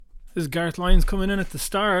This is Gareth Lyons coming in at the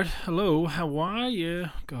start. Hello, how are you?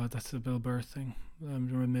 God, that's a Bill Burr thing.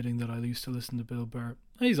 I'm admitting that I used to listen to Bill Burr.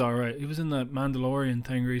 He's alright. He was in that Mandalorian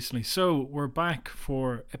thing recently. So, we're back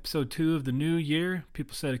for episode 2 of the new year.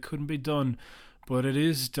 People said it couldn't be done, but it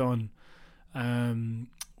is done.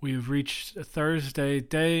 We've reached a Thursday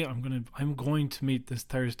day. I'm going to meet this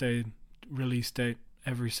Thursday release date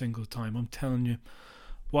every single time. I'm telling you.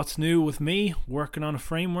 What's new with me? Working on a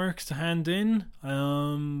frameworks to hand in.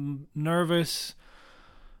 Nervous.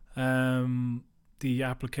 The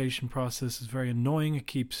application process is very annoying. It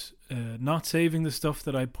keeps not saving the stuff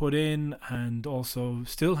that I put in, and also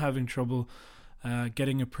still having trouble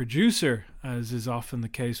getting a producer, as is often the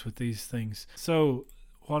case with these things. So,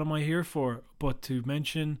 what am I here for? But to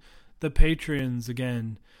mention the Patreons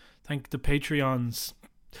again. Thank the Patreons.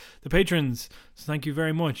 The patrons, so thank you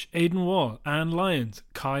very much. Aidan Wall, Anne Lyons,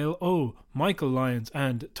 Kyle O, Michael Lyons,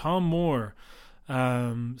 and Tom Moore.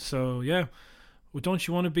 So yeah, well, don't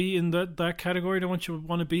you want to be in that category? Don't you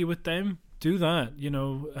want to be with them? Do that.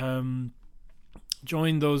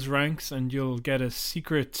 Join those ranks, and you'll get a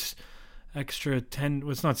secret extra 10.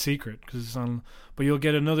 Well, it's not secret because it's on, but you'll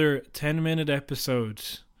get another 10-minute episode.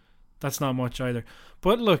 That's not much either.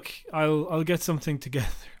 But look, I'll get something together.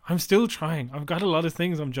 I'm still trying. I've got a lot of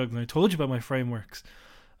things I'm juggling. I told you about my frameworks.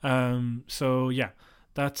 So yeah,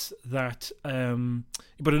 that's that.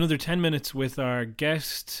 But another 10 minutes with our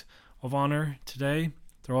guest of honor today.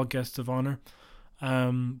 They're all guests of honor.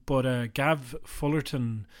 But Gav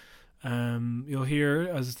Fullerton, you'll hear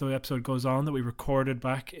as the episode goes on that we recorded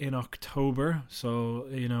back in October. So,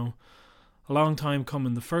 a long time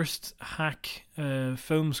coming. The first hack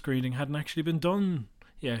film screening hadn't actually been done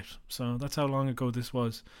yet, so that's how long ago this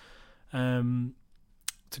was.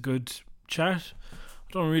 It's a good chat.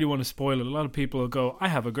 I don't really want to spoil it. A lot of people will go, I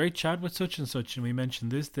have a great chat with such and such, and we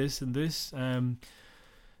mentioned this and this.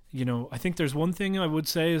 I think there's one thing I would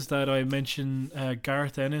say is that I mention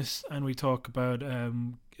Gareth Ennis, and we talk about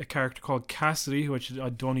a character called Cassidy, which I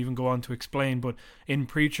don't even go on to explain, but in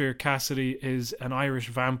Preacher, Cassidy is an Irish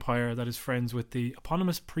vampire that is friends with the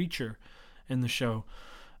eponymous Preacher in the show.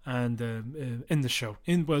 And in the show,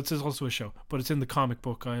 it's also a show, but it's in the comic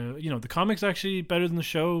book. The comic's actually better than the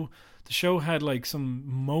show. The show had like some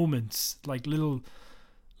moments, like little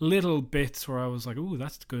bits where I was like, "Ooh,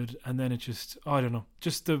 that's good," and then it just, I don't know,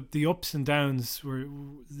 just the ups and downs were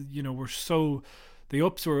so, the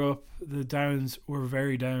ups were up, the downs were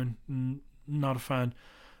very down. Not a fan.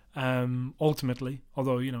 Ultimately,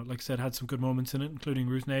 although like I said, had some good moments in it, including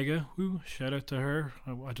Ruth Nega. Shout out to her.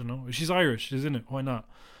 I don't know, she's Irish, isn't it? Why not?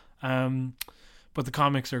 But the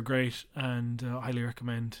comics are great, and I highly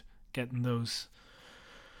recommend getting those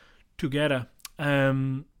together.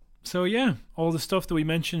 So yeah, all the stuff that we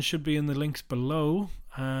mentioned should be in the links below.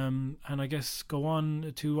 And I guess go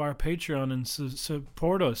on to our Patreon and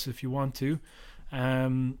support us if you want to.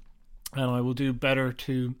 And I will do better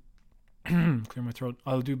to clear my throat.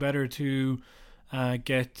 I'll do better to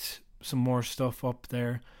get some more stuff up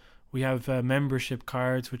there. We have membership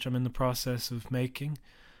cards, which I'm in the process of making.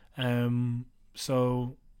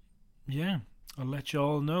 So yeah, I'll let you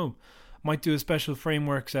all know. Might do a special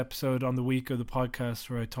frameworks episode on the week of the podcast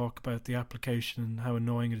where I talk about the application and how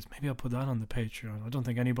annoying it is. Maybe I'll put that on the Patreon. I don't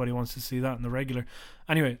think anybody wants to see that in the regular.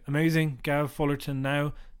 Anyway, amazing. Gav Fullerton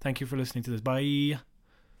now. Thank you for listening to this. Bye.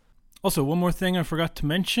 Also, one more thing I forgot to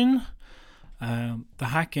mention. The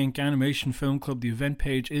Hack Inc. Animation Film Club, the event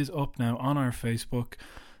page is up now on our Facebook.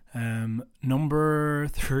 Number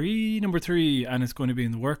three, and it's going to be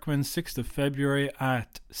in the Workman's 6th of February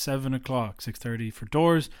at 7 o'clock, 6:30 for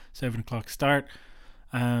doors, 7 o'clock start,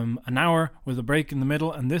 an hour with a break in the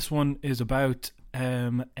middle, and this one is about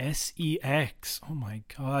sex. Oh my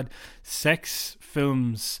god, sex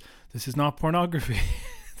films. This is not pornography.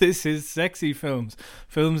 This is sexy films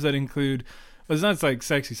that include, well, it's not like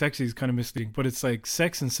sexy is kind of misleading, but it's like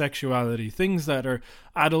sex and sexuality, things that are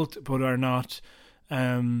adult but are not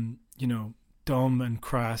dumb and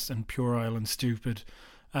crass and puerile and stupid.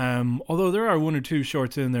 Although there are one or two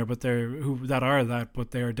shorts in there, but they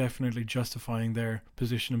are definitely justifying their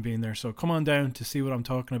position and being there. So come on down to see what I'm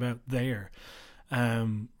talking about there.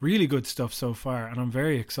 Really good stuff so far, and I'm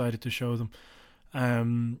very excited to show them.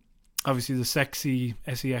 Obviously the sexy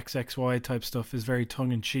SEXXY type stuff is very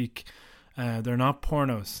tongue-in-cheek. They're not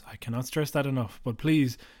pornos. I cannot stress that enough. But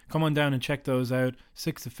please come on down and check those out.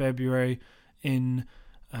 6th of February in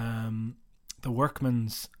the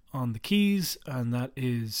Workman's on the Keys, and that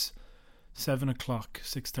is 7 o'clock,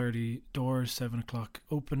 6:30 doors, 7 o'clock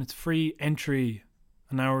open. It's free entry,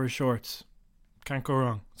 an hour of shorts. Can't go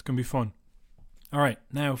wrong. It's going to be fun. All right,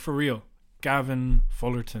 now for real, Gavin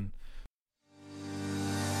Fullerton.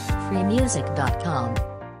 freemusic.com.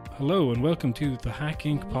 Hello and welcome to the Hack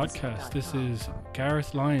Inc. podcast. This is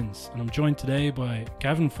Gareth Lyons and I'm joined today by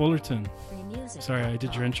Gavin Fullerton. Sorry, I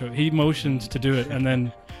did your intro. He motioned to do it and then...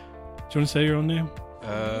 Do you want to say your own name?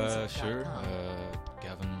 Sure.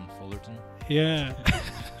 Gavin Fullerton. Yeah.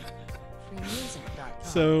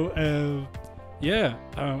 So,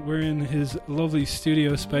 we're in his lovely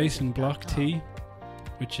studio space in Block T,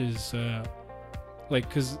 which is,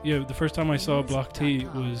 because, the first time I saw Block T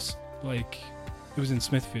was, it was in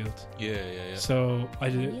Smithfield. Yeah. So, I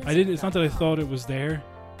did, it's not that I thought it was there,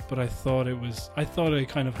 but I thought I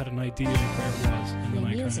kind of had an idea of where it was, and then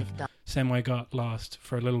I kind of semi got lost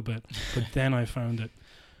for a little bit, but then I found it.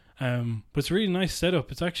 But it's a really nice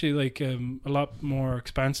setup. It's actually a lot more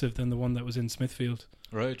expansive than the one that was in Smithfield.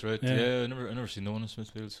 Right. Yeah, I never seen the one in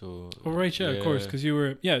Smithfield. So. Oh right, yeah. Of course, because you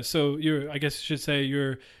were. Yeah, so you're. I guess I should say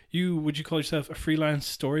would you call yourself a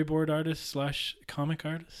freelance storyboard artist / comic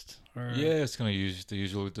artist? Or? Yeah, it's kind of the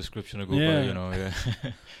usual description I go by. Yeah.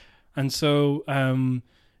 And so,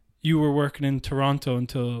 you were working in Toronto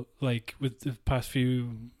until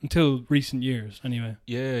until recent years, anyway.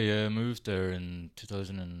 Yeah. I moved there in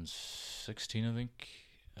 2016, I think,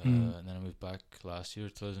 and then I moved back last year,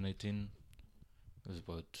 2018. It was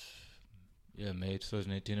about May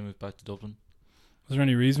 2018. I moved back to Dublin. Was there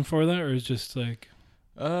any reason for that, or is just like?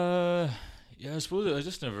 I suppose I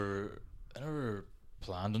never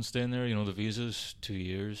planned on staying there. The visa's 2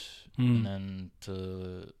 years, and then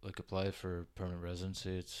to apply for permanent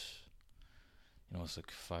residency, it's it's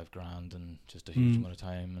like $5,000 and just a huge amount of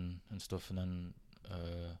time and stuff. And then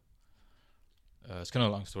it's kind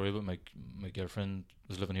of a long story, but my girlfriend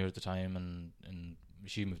was living here at the time, and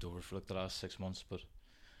she moved over for the last 6 months. But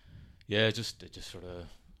it just sort of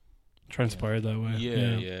transpired that way.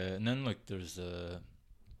 Yeah. And then there's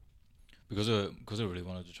because I really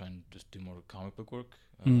wanted to try and just do more comic book work.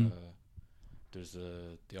 There's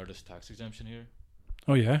the artist tax exemption here.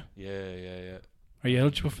 Oh yeah. Yeah. Are you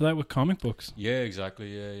eligible for that with comic books? Yeah,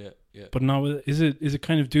 exactly. Yeah. But not with, is it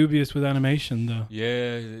kind of dubious with animation though?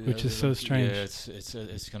 Yeah, which is so strange. Yeah,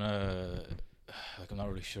 it's kind of I'm not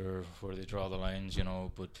really sure where they draw the lines,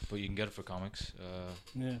 but you can get it for comics.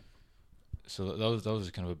 Yeah. So that was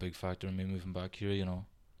kind of a big factor in me moving back here,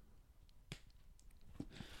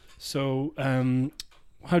 So,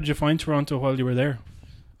 how did you find Toronto while you were there?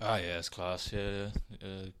 Yeah, it's class. Yeah.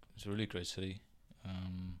 It's a really great city.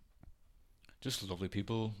 Just lovely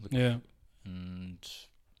people. And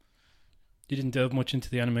you didn't delve much into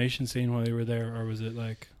the animation scene while you were there, or was it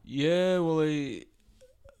like? Yeah, well, I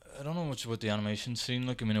don't know much about the animation scene.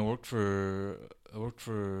 I worked for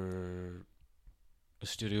a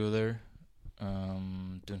studio there,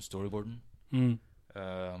 doing storyboarding.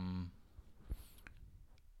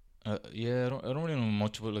 I don't really know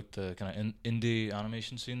much about the kind of indie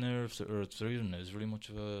animation scene there, or if there even is really much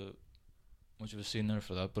of a scene there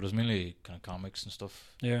for that. But it's mainly kind of comics and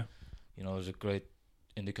stuff. Yeah. There's a great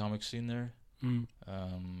indie comics scene there.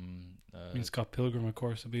 Scott Pilgrim, of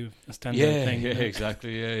course, would be a standout thing. Yeah,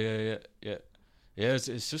 exactly. Yeah. Yeah,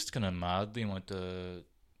 it's just kind of mad the amount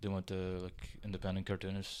of independent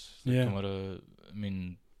cartoonists that come out of.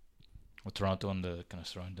 With Toronto and the kind of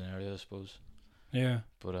surrounding area, I suppose. Yeah.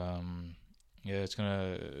 But it's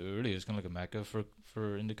kind of like a mecca for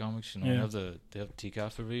indie comics. They have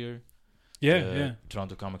TCAF every year. Yeah.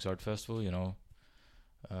 Toronto Comics Art Festival.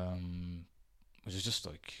 Which is just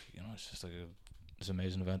it's just this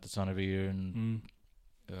amazing event that's on every year, and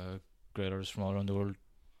great artists from all around the world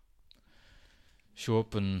show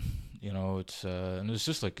up, and it's and it's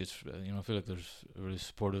just it's I feel like there's a really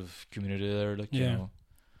supportive community there,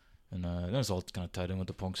 and then it's all kind of tied in with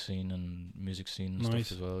the punk scene and music scene and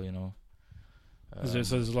stuff as well, so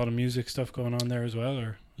there's a lot of music stuff going on there as well,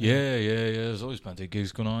 or? Yeah. There's always plenty of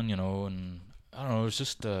gigs going on, and I don't know. It's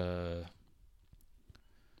just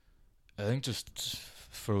I think just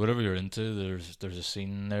for whatever you're into, there's a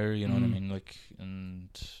scene there. You know what I mean? And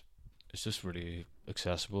it's just really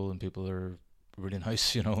accessible, and people are really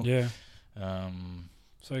nice. Yeah.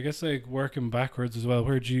 So I guess working backwards as well.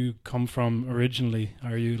 Where'd you come from originally?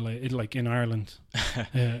 Are you in Ireland?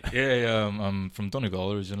 Yeah. I'm from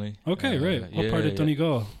Donegal originally. Okay, right. What part of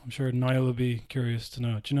Donegal? I'm sure Niall would be curious to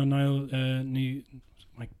know. Do you know Niall?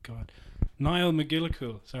 My God, Niall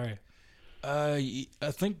McGillicool. Sorry. I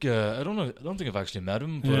think I don't know. I don't think I've actually met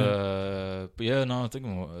him, but yeah, no, I think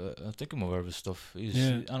I'm aware of his stuff. He's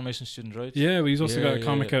an animation student, right? Yeah, but he's also got a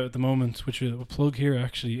comic out at the moment, which we'll plug here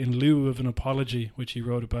actually, in lieu of an apology, which he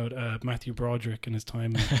wrote about Matthew Broderick and his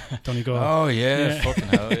time in Donegal. Oh yeah, fucking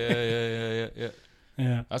hell, yeah.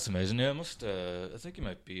 Yeah. That's amazing. Yeah, I must. I think he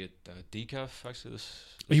might be at Decaf actually.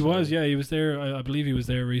 He was, yeah, he was there. I believe he was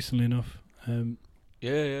there recently enough.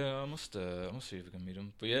 Yeah. I must see if I can meet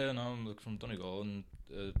him. But yeah, no, I'm from Donegal, and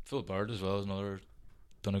Phil Bird as well is another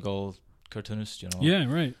Donegal cartoonist. You know. Yeah,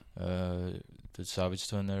 right. Did Savage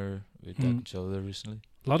Town there. We had Deck and Chill there recently.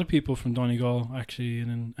 A lot of people from Donegal actually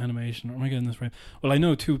in animation. Am I getting this right? Well, I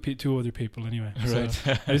know two other people anyway. Right.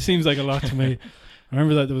 So it seems like a lot to me. I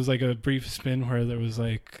remember that there was like a brief spin where there was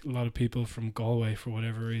like a lot of people from Galway for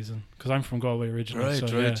whatever reason. Because I'm from Galway originally. Right,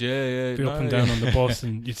 so yeah. Be up and down on the bus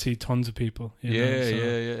and you'd see tons of people.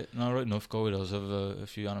 Yeah. No, right enough. Galway does have a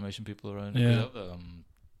few animation people around. Yeah.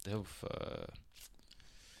 They have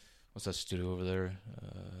what's that studio over there?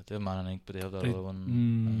 They have Man in Ink, but they have that other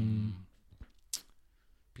one.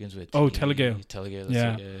 Begins with Telegale. Telegale.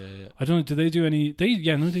 Yeah. I don't know. Do they do any? They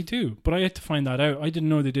do. But I had to find that out. I didn't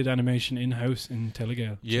know they did animation in house in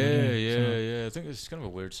Telegale. Yeah. I think it's kind of a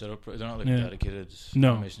weird setup. They're not like a dedicated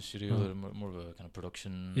animation studio. They're more of a kind of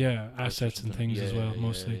production. Yeah, assets and things as well,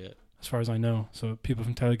 mostly. As far as I know. So people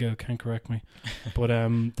from Telegale can correct me. But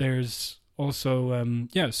there's also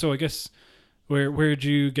So I guess. Where did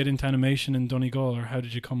you get into animation in Donegal, or how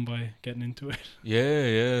did you come by getting into it?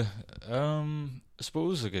 Yeah. I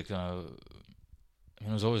suppose like I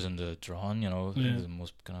was always into drawing, as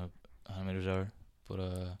most kind of animators are. But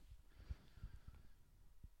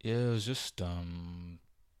it was just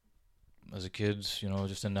as a kid,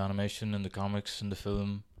 just into animation and the comics and the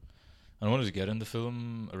film. And I wanted to get into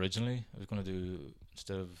film originally. I was going to do,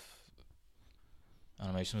 instead of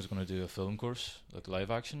animation, I was going to do a film course, like live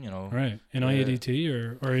action, Right. In IADT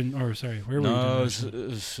where were you doing it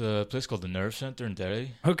was a place called the Nerve Centre in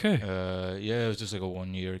Derry. Okay. It was just like a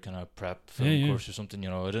 1 year kind of prep film course or something,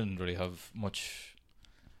 I didn't really have much,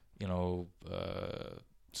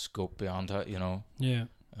 scope beyond that, Yeah.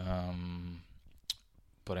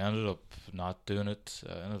 But I ended up not doing it.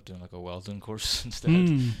 I ended up doing like a welding course instead.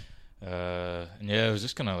 And I was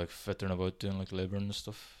just kind of like fittering about doing like labouring and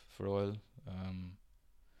stuff for a while.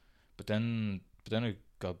 But then I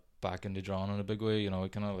got back into drawing in a big way. I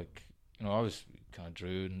kind of like, I always kind of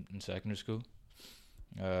drew in secondary school.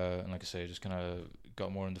 And like I say, I just kind of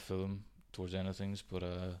got more into film towards the end of things. But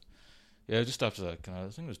just after that, I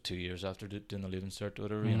think it was 2 years after doing the Leaving Cert or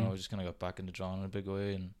whatever, I just kind of got back into drawing in a big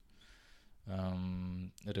way.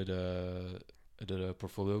 And I did a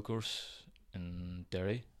portfolio course in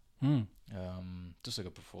Derry. Just like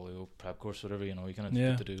a portfolio prep course, whatever, you kind of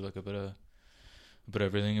get to do like a bit of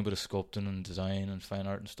everything, a bit of sculpting and design and fine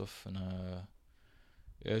art and stuff. And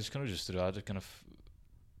just kind of just did that. I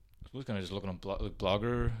suppose kind of just looking on like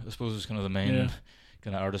Blogger, I suppose, was kind of the main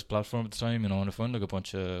kind of artist platform at the time, and I found like a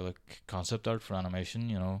bunch of like concept art for animation,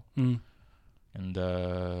 and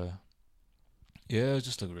I was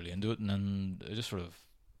just like really into it. And then I just sort of,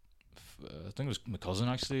 I think it was my cousin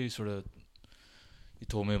actually, he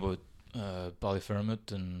told me about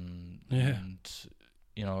Ballyfermot and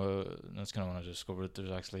that's kind of when I discovered that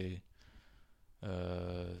there's actually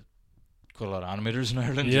quite a lot of animators in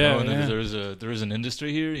Ireland, and there is an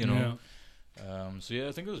industry here,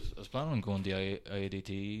 I think I was planning on going to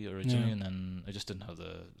IADT originally, and then I just didn't have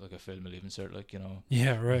I failed my Leaving Cert, right.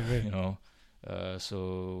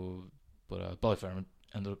 But Ballyfermot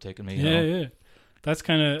ended up taking me. That's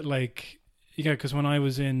kind of like, because when I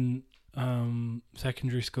was in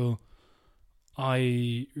secondary school,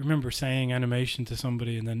 I remember saying animation to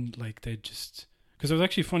somebody, and then like they just, because it was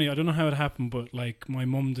actually funny, I don't know how it happened, but like my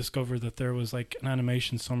mum discovered that there was like an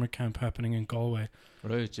animation summer camp happening in Galway.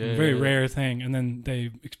 Right, a very rare thing. And then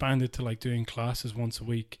they expanded to like doing classes once a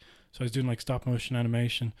week, so I was doing like stop motion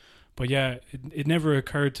animation. But it never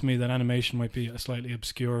occurred to me that animation might be a slightly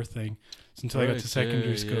obscure thing until I got to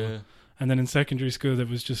secondary school. And then in secondary school, it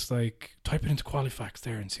was just like, type it into Qualifax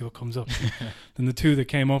there and see what comes up. Then the two that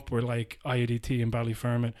came up were like IADT and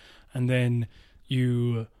Ballyfermot. And then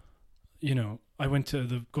I went to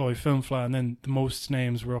the Galway Film Flat, and then the most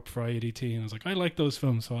names were up for IADT. And I was like, I like those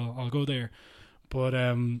films, so I'll go there. But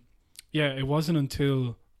it wasn't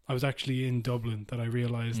until I was actually in Dublin that I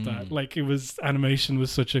realised that like animation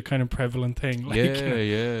was such a kind of prevalent thing.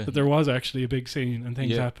 That there was actually a big scene and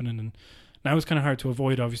things happening. And now it's kind of hard to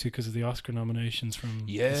avoid, obviously, because of the Oscar nominations from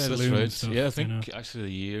that's Saloon right. and stuff, I think actually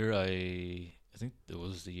the year I think it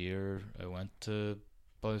was the year I went to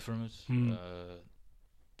Ballyfermot.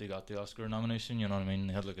 They got the Oscar nomination. You know what I mean?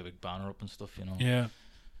 They had like a big banner up and stuff. Yeah.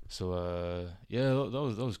 So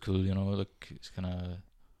that was cool. Like it's kind of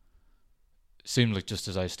seemed like just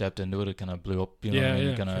as I stepped into it, it kind of blew up. You know what I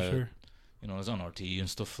mean? For sure. It was on RT and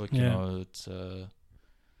stuff. Like it's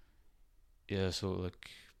so like.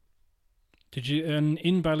 Did you, and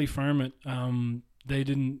in Ballyfermot, they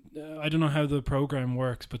didn't. I don't know how the program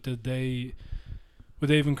works, but would they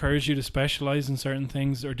have encouraged you to specialize in certain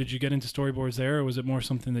things, or did you get into storyboards there, or was it more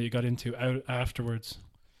something that you got into out afterwards?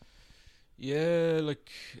 Yeah,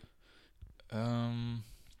 like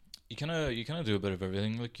you kind of do a bit of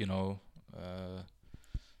everything, like, you know.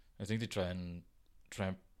 I think they try and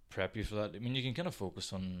prep you for that. I mean, you can kind of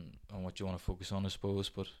focus on what you want to focus on, I suppose,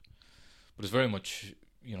 but it's very much,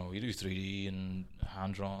 you know, you do 3D and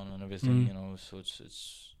hand drawn and everything, you know, so it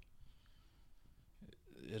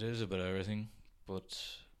is a bit of everything, but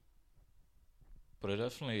I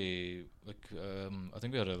definitely, like, I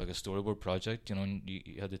think we had a storyboard project, you know, and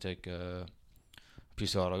you had to take a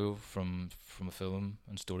piece of audio from a film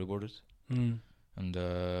and storyboard it, and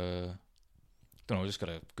don't know, just got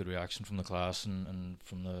a good reaction from the class and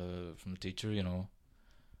from the teacher, you know.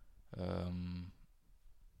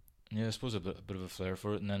 Yeah, I suppose a bit of a flair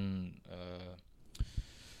for it, and then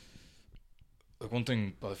like one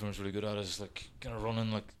thing Ballyfermo's really good at is like kind of running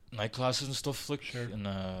like night classes and stuff, like, sure. And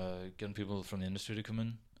getting people from the industry to come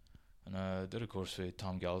in. And I did a course with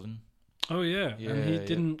Tom Galvin. Oh yeah, and he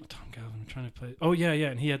didn't. Tom Galvin, I'm trying to play. Oh yeah,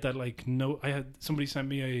 and he had that like note. Somebody sent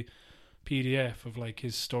me a PDF of like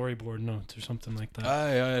his storyboard notes or something like that.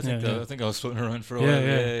 I think I was floating around for a while.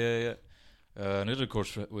 Yeah. And I did a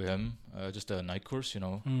course with him, just a night course, you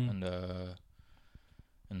know,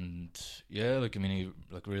 and yeah, like, I mean, he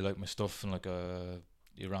like really liked my stuff, and like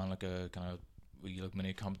he ran like a kind of like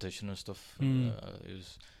mini competition and stuff. I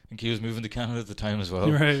think he was moving to Canada at the time as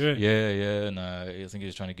well. Right. Yeah, and I think he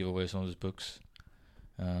was trying to give away some of his books,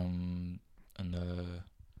 and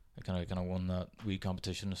I kind of won that wee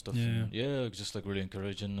competition and stuff. Yeah, and it was just like really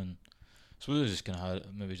encouraging, and I suppose I just kind of had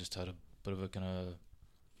a bit of a kind of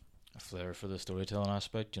a flair for the storytelling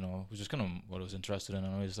aspect, you know, which is kind of what I was interested in.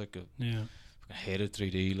 I was like, I hated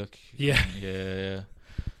 3D, like, yeah,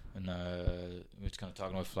 and we was kind of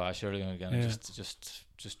talking about Flash earlier, and again,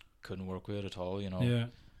 just couldn't work with it at all, you know. Yeah.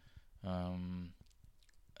 I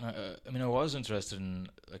mean, I was interested in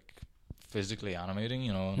like physically animating,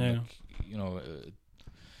 you know, and like, you know,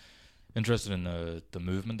 interested in the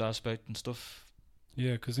movement aspect and stuff.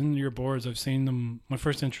 Yeah, because in your boards, I've seen them. My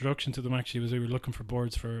first introduction to them actually was we were looking for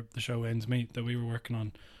boards for the show Ends Meet that we were working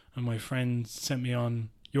on, and my friend sent me on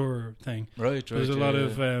your thing. Right. There's a lot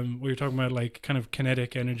of we were talking about like kind of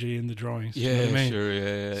kinetic energy in the drawings. Yeah, you know what I mean? Sure.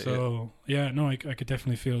 Yeah. So no, I could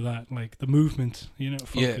definitely feel that, like the movement, you know,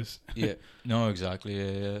 focus. Yeah. No, exactly.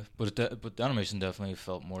 Yeah. But the animation definitely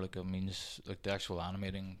felt more like a means, like the actual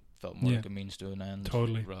animating felt more like a means to an end.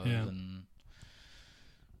 Totally.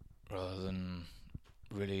 Rather than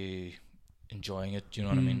really enjoying it, you know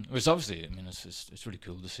what I mean? Which obviously, I mean, it's really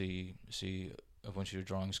cool to see a bunch of your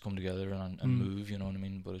drawings come together and move, you know what I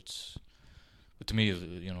mean? But to me,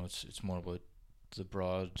 you know, it's more about the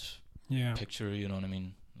broad picture, you know what I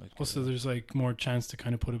mean? Like, also, there's like more chance to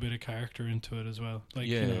kind of put a bit of character into it as well. Like,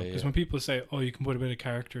 you know, because when people say, "Oh, you can put a bit of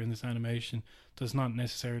character in this animation," does not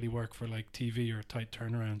necessarily work for like TV or tight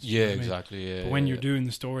turnarounds. Yeah, exactly. Yeah. But when you're doing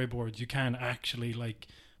the storyboards, you can actually like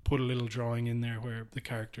put a little drawing in there where the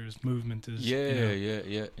character's movement is.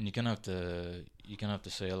 Yeah. And you can have to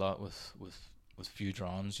say a lot with few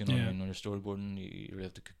drawings, you know what I mean? When you're storyboarding, you really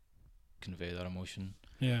have to convey that emotion.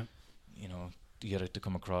 Yeah. You know, you get it to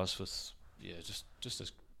come across with just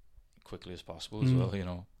as quickly as possible as well, you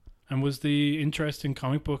know. And was the interest in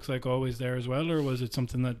comic books like always there as well, or was it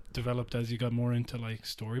something that developed as you got more into like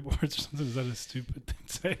storyboards or something? Is that a stupid thing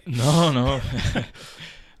to say? No.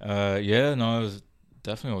 I was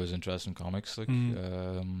definitely always interested in comics. Like,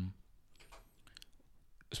 I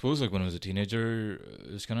suppose like when I was a teenager,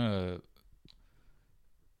 it was kind of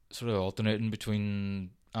sort of alternating between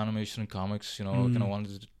animation and comics, you know. I kind of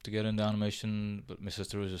wanted to get into animation, but my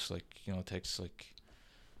sister was just like, you know, it takes like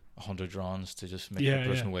 100 drawings to just make a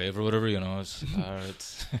person wave or whatever, you know. It's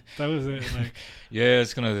that was it, like.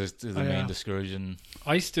 It's kind of the main discouraging.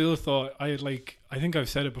 I still thought I think I've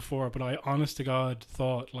said it before, but I honest to God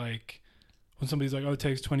thought like when somebody's like, "Oh, it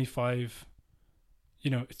takes 25,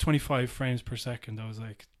 you know, 25 frames per second," I was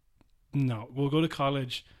like, "No, we'll go to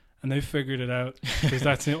college." And they figured it out, because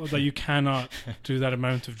that's that you cannot do that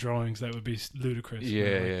amount of drawings. That would be ludicrous.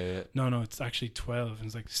 Yeah. No, it's actually 12. And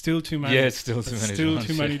it's like still too many. Yeah, it's still too many. Still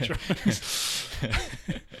too many drawings.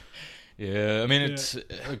 I mean, it's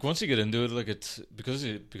like once you get into it, like it's because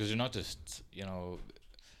you're not just, you know,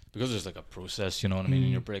 because there's like a process, you know what I mean,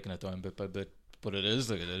 and you're breaking it down bit by bit. But it is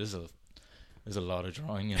there's a lot of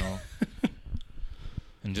drawing, you know.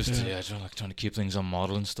 And just trying to keep things on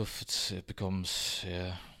model and stuff. It becomes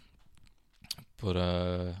But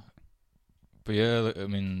like, I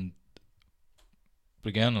mean, but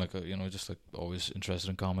again, like, you know, just like always interested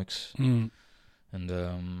in comics.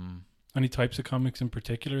 And any types of comics in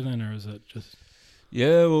particular then, or is it just?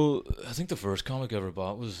 Yeah, well, I think the first comic I ever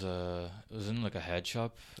bought was it was in like a head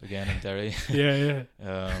shop again in Derry. Yeah.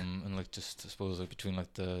 And like just I suppose like between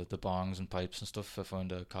like the bongs and pipes and stuff, I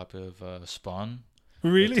found a copy of Spawn.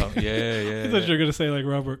 Really? Yeah. I thought you were gonna say like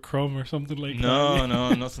Robert Crumb or something like that. No,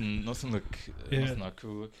 nothing like nothing that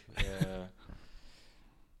cool.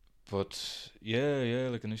 But yeah,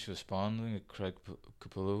 like an issue of Spawn. I think Craig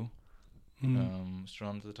Capullo was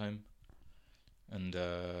around at the time, and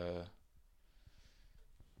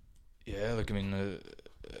yeah, like I mean,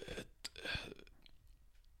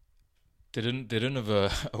 they didn't have a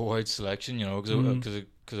wide selection, you know, because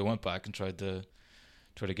I went back and tried to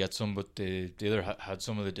get some, but they either had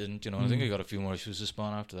some or they didn't, you know. I think I got a few more issues to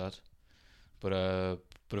Spawn after that, but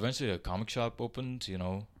eventually a comic shop opened, you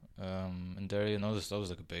know, in Derry, and that was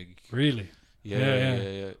like a big. Really.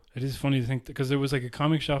 Yeah. It is funny to think because there was like a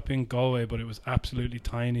comic shop in Galway, but it was absolutely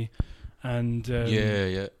tiny, and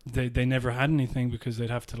they never had anything because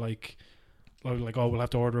they'd have to like we'll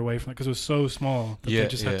have to order away from it because it was so small that they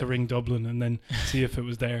just had to ring Dublin and then see if it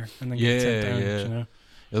was there and then get it sent down. You know?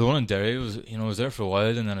 Yeah, the one in Derry was there for a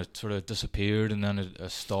while and then it sort of disappeared and then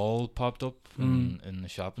a stall popped up in the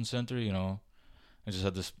shopping centre. You know, I just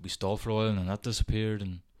had this stall for a while and then that disappeared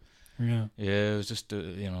and. Yeah, it was just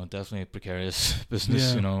definitely a precarious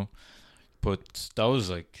business, you know. But that was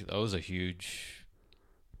a huge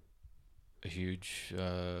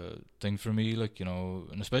thing for me, like, you know,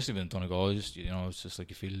 and especially in Donegal, it's just like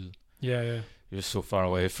you feel you're just so far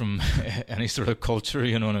away from any sort of culture,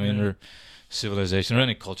 you know what I mean, or civilization or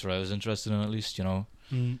any culture I was interested in at least, you know,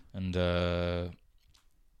 and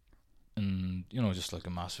you know, just like a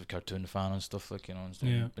massive cartoon fan and stuff, like, you know, and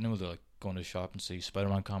being able to like go into the shop and see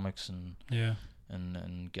Spider-Man comics and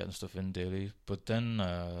getting stuff in daily. But then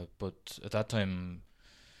but at that time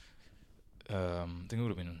I think it would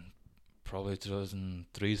have been probably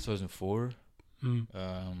 2003 2004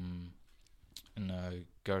 and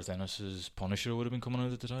Gareth Ennis's Punisher would have been coming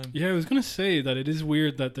out at the time. Yeah, I was going to say that it is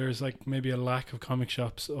weird that there's like maybe a lack of comic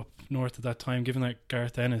shops up north at that time, given that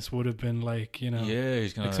Gareth Ennis would have been like, you know,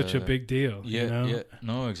 he's gonna, like such a big deal. Yeah, you know? yeah,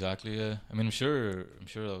 no, exactly. Yeah, I mean, I'm sure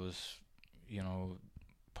that was, you know,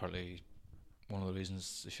 partly one of the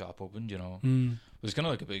reasons the shop opened. You know, it was kind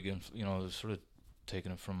of like a big, you know, it was sort of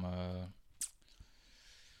taking it from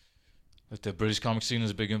like the British comic scene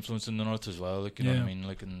is a big influence in the north as well. Like, you know what I mean?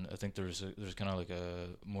 Like, and I think there's kind of like a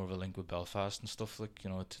more of a link with Belfast and stuff. Like, you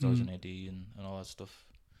know, 2000 AD and all that stuff.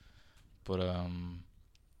 But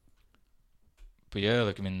yeah,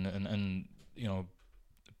 like I mean, and you know,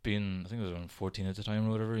 being I think I was around 14 at the time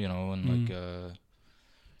or whatever, you know, and like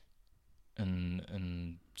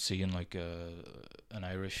and seeing like an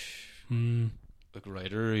Irish like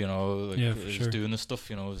writer, you know, like is doing this stuff,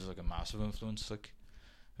 you know, is like a massive influence, like.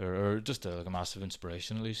 Or just like a massive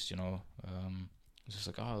inspiration, at least, you know. It's just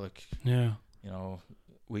like, you know,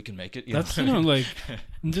 we can make it. That's you know, like,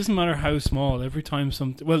 it doesn't matter how small. Every time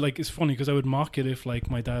something, well, like, it's funny because I would mock it if like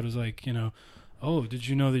my dad was like, you know, oh, did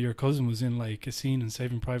you know that your cousin was in like a scene in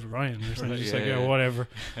Saving Private Ryan? Or something, just whatever.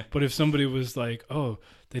 But if somebody was like, oh,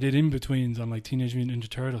 they did in-betweens on like Teenage Mutant Ninja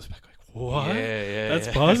Turtles, I'd be like, what? That's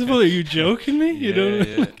possible? Are you joking me? You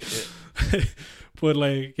know. But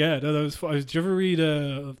like, that was fun. Did you ever read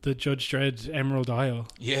the Judge Dredd Emerald Isle?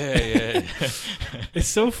 Yeah. It's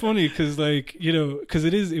so funny because, like, you know, because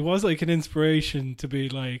it was like an inspiration to be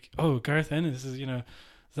like, oh, Gareth Ennis is, you know,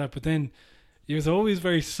 that. But then he was always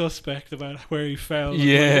very suspect about where he fell.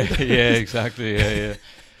 Yeah, exactly.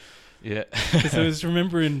 Yeah. Because I was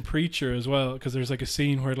remembering Preacher as well, because there's like a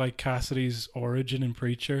scene where like Cassidy's origin in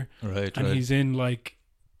Preacher, right, and he's in like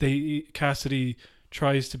Cassidy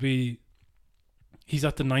tries to be. He's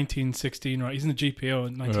at the 1916, right? He's in the GPO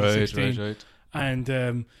in 1916. Right.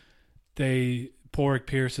 And Porrick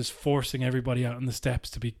Pierce is forcing everybody out on the steps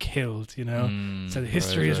to be killed, you know? So the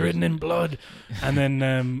history is written in blood. And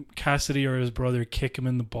then Cassidy or his brother kick him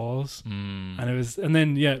in the balls. And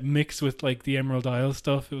then mixed with like the Emerald Isle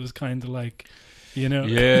stuff, it was kind of like, you know?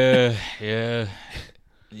 Yeah.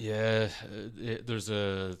 There's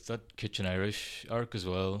that Kitchen Irish arc as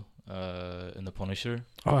well. In the Punisher.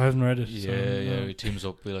 Oh, I haven't read it. He teams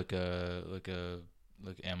up with like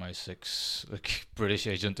MI6 like British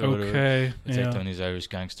agent or whatever. To take down these Irish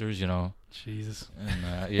gangsters, you know. Jesus.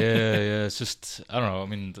 And it's just I don't know. I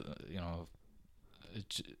mean, you know,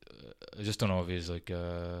 I just don't know if he's like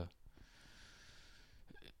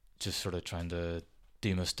just sort of trying to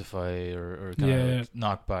demystify or kind of like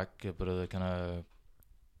knock back a bit of the kind of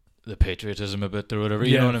the patriotism a bit or whatever.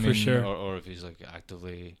 You know what I mean? For sure. Or if he's like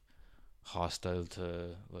actively hostile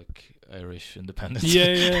to like Irish independence.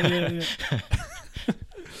 Yeah.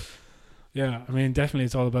 Yeah, I mean, definitely,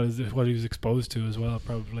 it's all about what he was exposed to as well.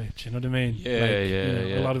 Probably, do you know what I mean?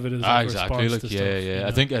 Yeah. A lot of it is like exactly. response Like, to yeah, stuff. yeah. You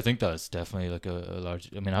know? I think that's definitely like a large.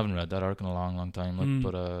 I mean, I haven't read that arc in a long, long time. Like,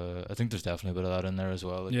 but I think there's definitely a bit of that in there as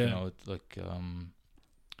well. Like, you know, it's like a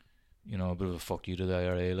bit of a fuck you to the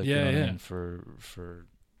IRA. Like, you know what I mean, for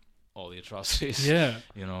all the atrocities. Yeah,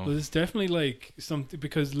 you know. Well, it's definitely like something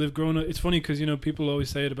because live grown up. It's funny because people always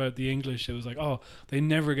say it about the English. It was like, oh, they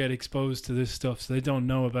never get exposed to this stuff, so they don't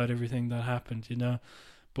know about everything that happened.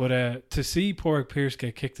 But to see Pork Pierce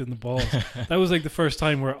get kicked in the balls, that was like the first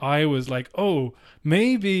time where I was like, oh,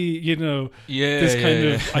 maybe this kind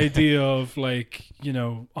of idea of like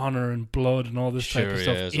honor and blood and all this type of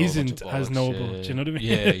stuff isn't as noble. Do you know what I mean?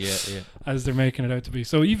 Yeah. As they're making it out to be.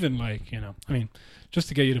 So even like I mean, just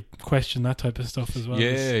to get you to question that type of stuff as well.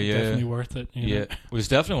 Is definitely worth it. It was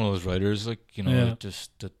definitely one of those writers like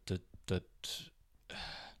just that.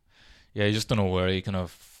 Yeah, you just don't know where he kind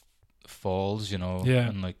of falls,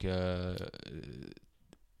 and like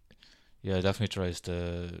definitely tries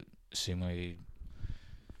to seemingly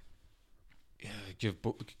give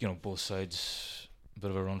both sides a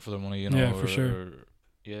bit of a run for their money, for sure.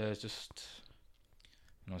 It's just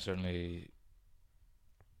certainly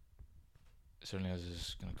has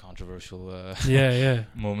his kind of controversial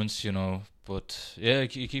moments, but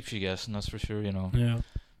he keeps you guessing, that's for sure,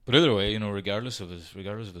 But either way, regardless of his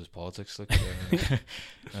politics, like,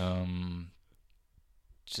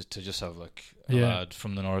 just have like a lad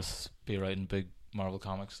from the north be writing big Marvel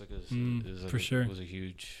comics, like, is like for sure was a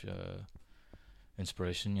huge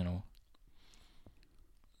inspiration,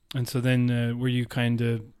 And so then, were you kind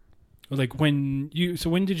of like when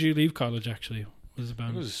did you leave college? Actually, what was it about?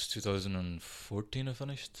 It was 2014. I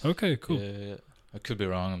finished. Okay, cool. Yeah. I could be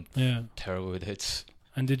wrong. I'm terrible with dates.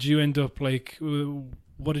 And did you end up like?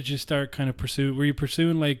 What did you start kind of pursue? Were you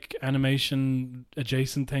pursuing like animation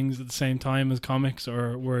adjacent things at the same time as comics,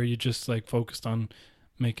 or were you just like focused on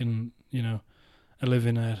making a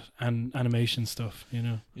living at animation stuff?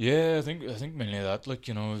 Yeah, I think mainly that. Like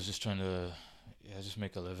I was just trying to just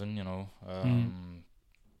make a living.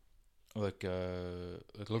 Like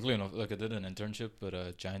luckily enough, like I did an internship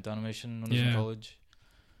at Giant Animation when I was in college,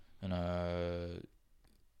 and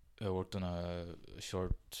I worked on a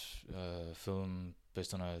short film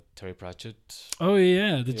based on a Terry Pratchett. Oh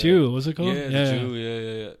yeah, The Jewel, was it called? Yeah, The Jewel,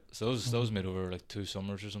 yeah. So that was made over like 2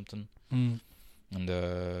 summers or something. And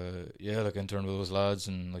like I interned with those lads,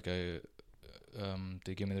 and like they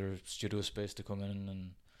gave me their studio space to come in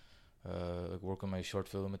and like work on my short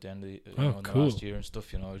film at the end of the, in the last year and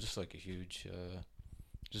stuff. It was just like a huge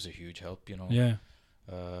help. Yeah.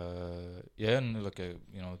 And like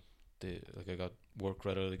I got work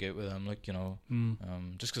right out of the gate with them, like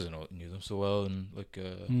just because I knew them so well, and like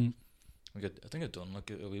I think I'd done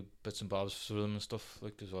like a wee bits and bobs for them and stuff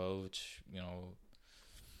like as well, which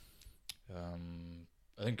I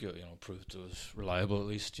think proved it was reliable at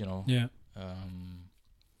least,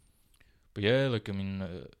 but like I mean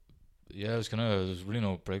there was really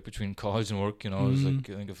no break between college and work, I was like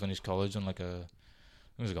I think I finished college on like it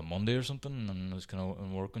was like a Monday or something, and I was kind of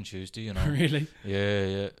in work on Tuesday, Really?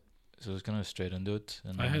 Yeah. So I was kind of straight into it.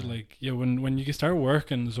 And I had like when you start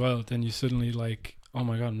working as well, then you suddenly like, oh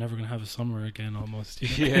my god, I'm never gonna have a summer again. Almost.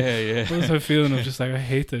 Yeah. What was I feeling? I'm just like, I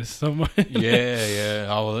hate this so much. Yeah.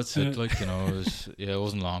 Oh well, that's it. Like it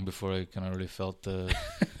wasn't long before I kind of really felt the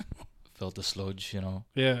sludge.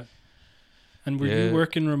 Yeah. And were you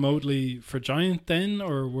working remotely for Giant then,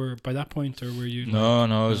 or by that point, or were you? No.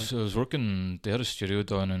 I was working. They had a studio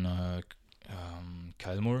down in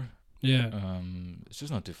Kylemore. Yeah. It's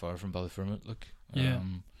just not too far from Ballyfermot, like. Yeah.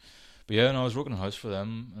 But I was working in a house for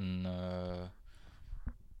them,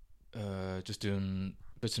 and just doing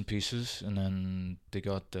bits and pieces, and then they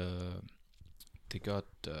got the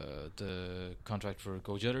contract for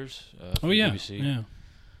Go Jetters. For BBC. Yeah.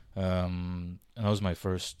 And that was my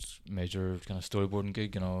first major kind of storyboarding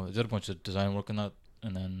gig. I did a bunch of design work on that,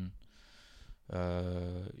 and then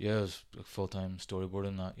it was like full-time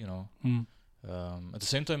storyboarding that. At the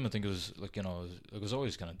same time, I think it was like I was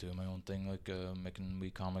always kind of doing my own thing, like making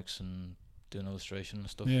wee comics and doing illustration and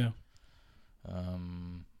stuff. Yeah.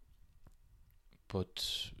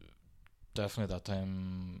 But definitely at that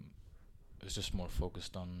time, it was just more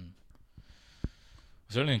focused on.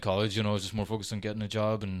 Certainly in college, I was just more focused on getting a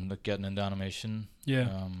job and like getting into animation.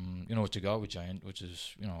 Yeah. What you got with Giant, which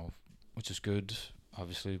is good,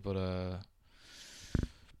 obviously, but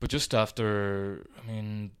just after, I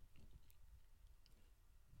mean.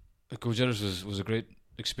 Go Jetters was a great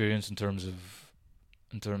experience in terms of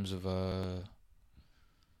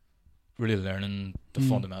really learning the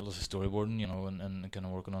fundamentals of storyboarding, and kind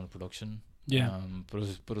of working on the production. Yeah. But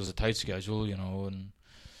it was a tight schedule, you know,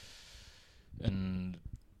 and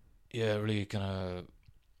yeah, really kind of,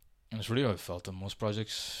 and it's really how I felt on most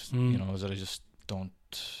projects, you know, is that I just don't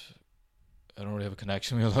really have a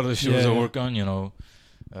connection with a lot of the shows I work on, you know.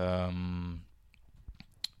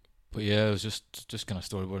 But yeah, it was just kind of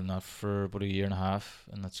storyboarding that for about a year and a half,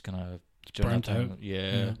 and that's kind of during that time.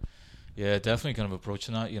 Yeah, definitely kind of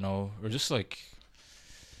approaching that, you know, or just like,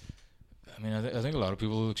 I mean, I think a lot of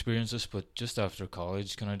people experience this, but just after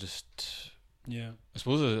college, kind of just, I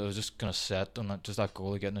suppose I was just kind of set on that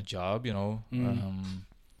goal of getting a job, you know.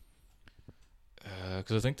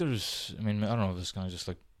 Because I think there's, I mean, I don't know if it's kind of just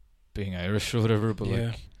like being Irish or whatever, but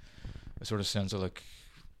like a sort of sense of like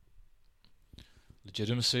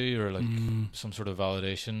legitimacy or like some sort of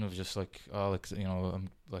validation of just like, oh, like, you know, I'm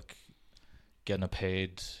like getting a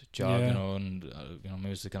paid job, you know, and you know,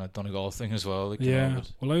 maybe it's the kind of Donegal thing as well. Like, you know,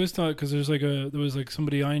 well, I always thought, because there was like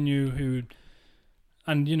somebody I knew who,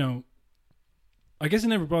 and you know, I guess it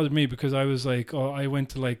never bothered me because I was like, I went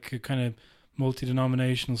to like a kind of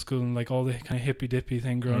multi-denominational school and like all the kind of hippy dippy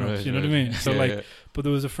thing growing up, you know what I mean? So but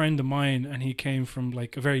there was a friend of mine and he came from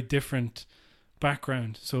like a very different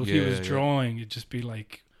background. So if he was drawing, it'd just be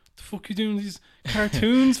like, the fuck you doing these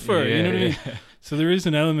cartoons for? You know what I mean? So there is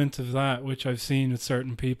an element of that which I've seen with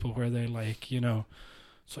certain people where they like, you know,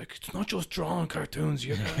 it's like, it's not just drawing cartoons,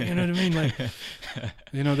 you know what I mean? Like,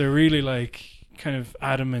 you know, they're really like kind of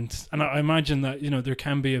adamant, and I imagine that, you know, there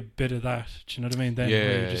can be a bit of that, do you know what I mean? Then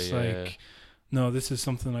where you're just like, no, this is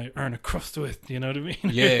something I earn a crust with, you know what I mean?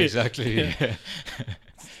 Yeah, exactly. Yeah.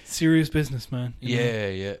 Serious business, man.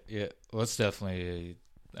 Yeah. Well, that's definitely,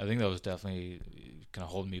 I think that was definitely kind of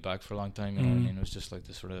holding me back for a long time, you know what I mean? It was just like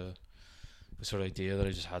this sort of idea that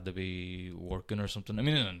I just had to be working or something. I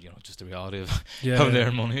mean, and, you know, just the reality of having to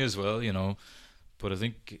earn money as well, you know. But I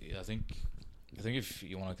think if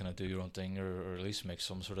you want to kind of do your own thing, or at least make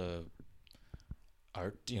some sort of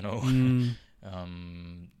art, you know,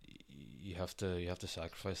 you have to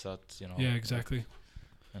sacrifice that, you know. Yeah, exactly.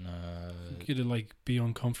 And you gotta like be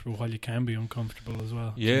uncomfortable while you can be uncomfortable as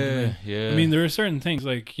well. Yeah. I mean, there are certain things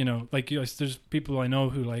like, you know, like there's people I know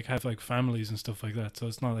who like have like families and stuff like that, so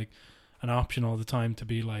it's not like an option all the time to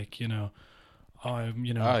be like, you know, I'm,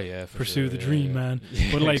 you know, pursue the dream, man.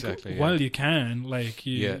 Yeah, but like, exactly, while you can, like,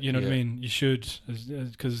 you know what I mean, you should,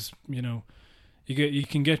 because you know, you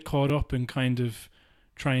can get caught up in kind of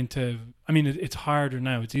trying to. I mean, it's harder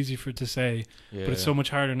now. It's easy to say, but it's so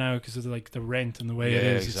much harder now because of like the rent and the way it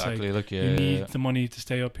is. Exactly. It's like, you need the money to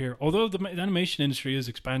stay up here. Although the animation industry is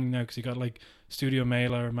expanding now because you got like Studio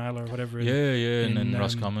Mala or whatever. And then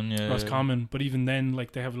Roscommon. Roscommon. But even then,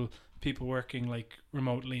 like they have people working like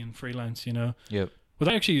remotely and freelance, you know. Yep. Well,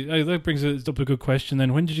 that brings up a good question.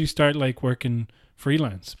 Then, when did you start like working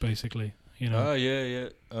freelance, basically? You know.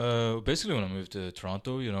 Basically, when I moved to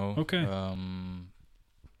Toronto, you know. Okay.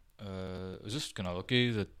 I was just kind of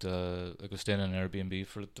lucky that I was staying in an Airbnb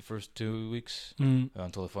for the first 2 weeks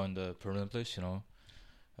until I found a permanent place, you know.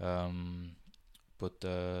 But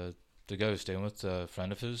the guy I was staying with, a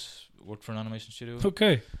friend of his, worked for an animation studio.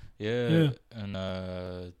 Okay. Yeah.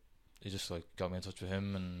 And he just like got me in touch with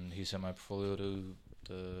him, and he sent my portfolio to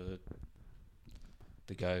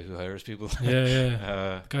the guy who hires people.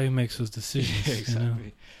 The guy who makes those decisions.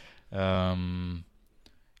 Exactly. You know?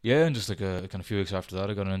 And just like a kind of few weeks after that,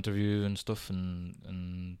 I got an interview and stuff,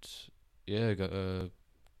 and I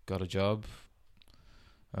got a job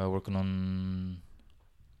working on.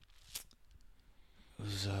 It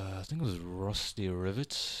was I think it was Rusty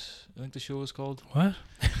Rivets. I think the show was called. What?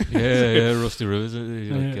 Rusty Rivets.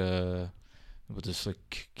 With this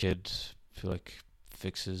like kid who like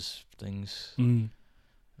fixes things.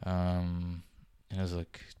 It has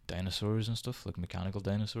like dinosaurs and stuff, like mechanical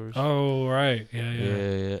dinosaurs. Oh right,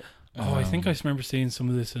 yeah. I think I remember seeing some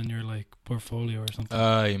of this in your like portfolio or something.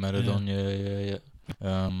 You might have done, yeah.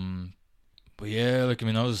 But yeah, like I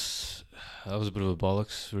mean, that was a bit of a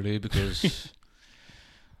bollocks, really, because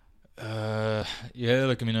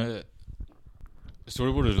like I mean, I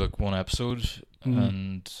storyboarded like one episode,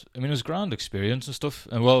 and I mean it was a grand experience and stuff.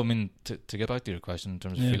 And well, I mean, to get back to your question in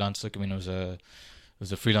terms of freelance, like I mean, it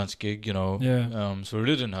was a freelance gig, you know. So I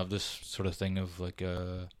really didn't have this sort of thing of like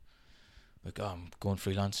I'm going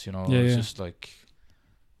freelance, you know. It's just like,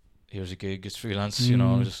 here's a gig, it's freelance, you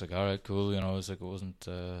know. I was just like, all right, cool, you know. It's like, it wasn't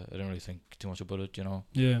I didn't really think too much about it, you know.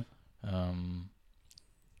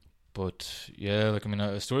 But yeah, like I mean,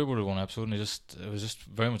 I storyboarded one episode, and it was just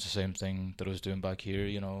very much the same thing that I was doing back here,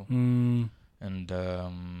 you know. And it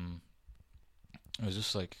was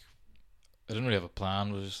just like, I didn't really have a plan.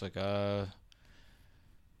 It was just like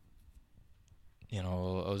you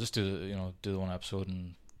know, I'll just do the one episode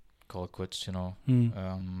and call it quits, you know.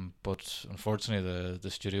 Mm. But unfortunately,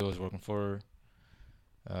 the studio I was working for,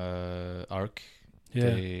 Arc,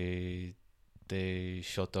 Yeah. they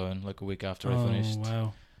shut down like a week after I Oh finished,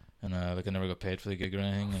 wow. and like I never got paid for the gig or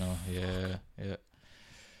anything, you know. Yeah.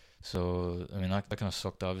 So I mean that kind of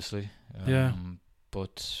sucked, obviously. Yeah.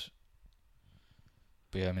 But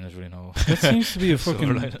yeah, I mean there's really no. That seems to be a silver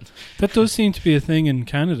fucking. lining. That does seem to be a thing in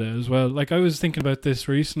Canada as well. Like I was thinking about this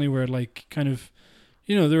recently, where like kind of,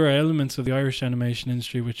 you know, there are elements of the Irish animation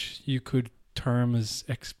industry which you could term as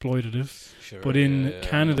exploitative, Sure, but in yeah,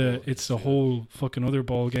 Canada no, it's a whole fucking other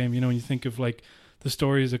ball game. You know, when you think of like the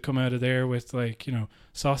stories that come out of there with like, you know,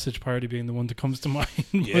 Sausage Party being the one that comes to mind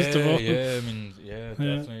most of all. Yeah, I mean,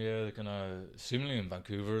 definitely, yeah. They kind of seemingly in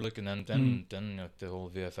Vancouver, like, and then like the whole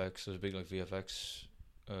VFX. There's a big like VFX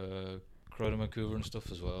crowd in Vancouver and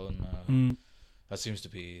stuff as well, and that seems to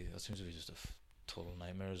be just a total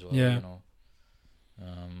nightmare as well. Yeah. You know,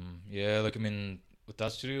 yeah, like I mean, with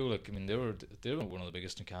that studio, like I mean, they were one of the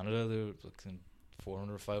biggest in Canada. They were like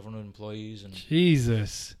 400 or 500 employees, and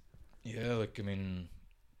Jesus. yeah, like I mean,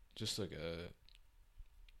 just like a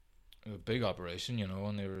big operation, you know,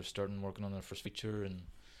 and they were starting working on their first feature, and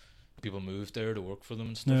people moved there to work for them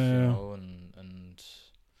and stuff, you know, and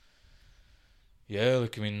yeah,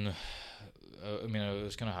 like I mean, I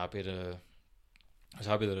was kind of happy that I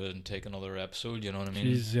didn't take another episode, you know what I mean?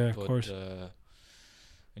 Jeez, yeah, of course.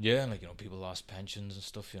 Yeah, and like, you know, people lost pensions and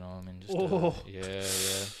stuff, you know. I mean, just yeah.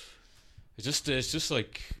 It's just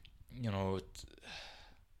like, you know,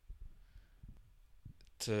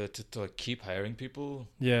 to like keep hiring people.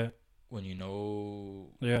 Yeah. When you know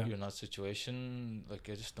you're in that situation, like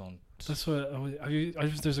I just don't. That's what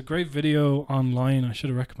there's a great video online. I should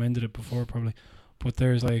have recommended it before probably, but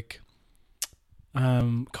there's like,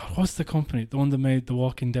 God, what's the company? The one that made the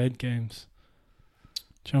Walking Dead games.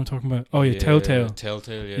 Do you know what I'm talking about? Oh yeah, Telltale.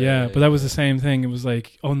 Telltale, yeah. But that was the same thing. It was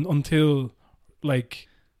like until like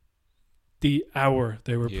the hour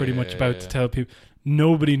they were pretty much about to tell people.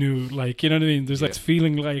 Nobody knew, like, you know what I mean? There's like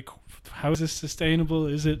feeling like, how is this sustainable?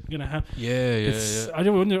 Is it gonna happen? Yeah. I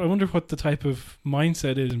wonder what the type of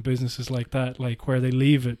mindset is in businesses like that, like where they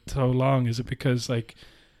leave it so long. Is it because like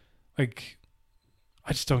I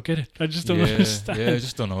just don't get it. I just don't understand. Yeah, I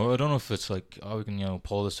just don't know. I don't know if it's like, oh, we can, you know,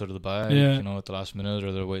 pull this out of the bag, you know, at the last minute,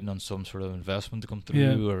 or they're waiting on some sort of investment to come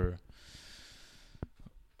through,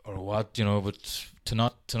 or what, you know. But to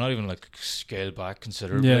not even like scale back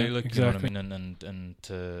considerably, like exactly. you know what I mean, and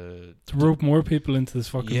to rope more people into this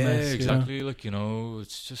fucking mess. Yeah, exactly. Like, you know,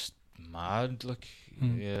 it's just mad. Like,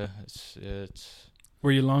 it's.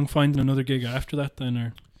 Were you long finding another gig after that then,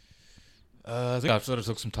 or? I think after that I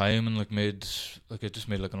took some time and I just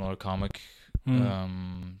made like another comic, for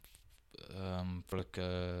like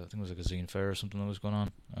I think it was like a zine fair or something that was going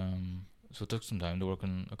on. So it took some time to work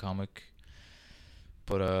on a comic,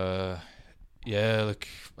 but yeah, like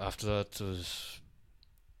after that it was,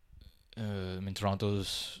 I mean,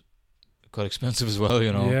 Toronto's quite expensive as well,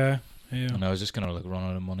 you know. Yeah. And I was just kind of like running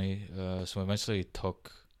out of money, so I eventually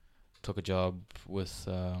took a job with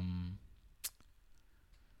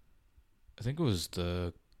I think it was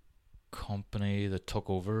the company that took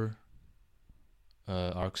over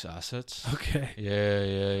Arc's assets. Okay.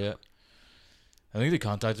 Yeah. I think they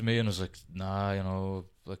contacted me and was like, nah, you know,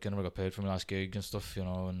 like I never got paid for my last gig and stuff, you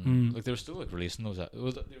know, and like they were still like releasing those. They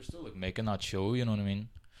were still like making that show, you know what I mean?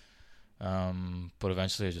 But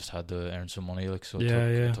eventually I just had to earn some money, like, so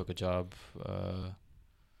I took a job.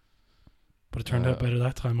 But it turned out better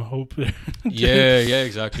that time, I hope. yeah,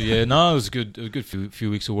 exactly. Yeah, no, it was good. It was a good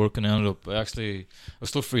few weeks of work, and I ended up I was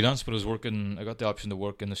still freelance, but I was working. I got the option to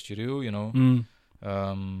work in the studio, you know.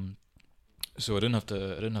 So I didn't have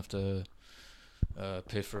to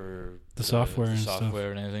pay for the software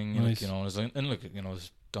and anything. Nice. Like, you know, it was like, and like, you know, it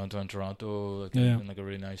was downtown Toronto, like in like a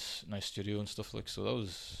really nice studio and stuff, like, so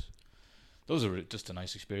those are just a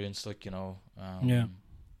nice experience, like, you know.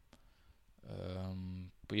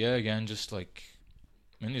 But yeah, again, just like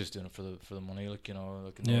mainly just doing it for the money, like, you know,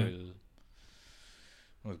 like no real,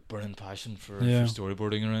 like, burning passion for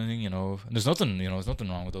storyboarding or anything, you know. And there's nothing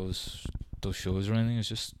wrong with those shows or anything. It's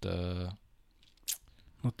just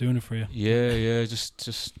not doing it for you. Yeah,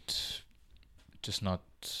 just not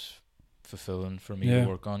fulfilling for me to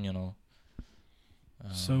work on, you know.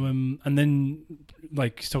 So and then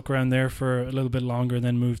like stuck around there for a little bit longer, and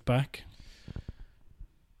then moved back.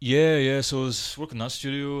 Yeah. So I was working in that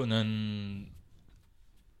studio, and then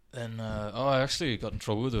I actually got in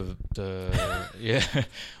trouble with the yeah.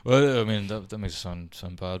 Well, I mean that makes it sound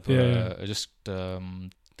bad, but I just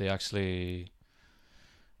they actually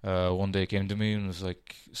one day came to me and was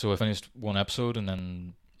like, so I finished one episode, and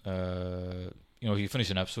then you know, you finish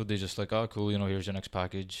an episode, they just like, oh, cool, you know, here's your next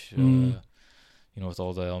package, you know, with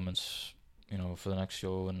all the elements, you know, for the next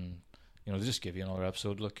show, and you know, they just give you another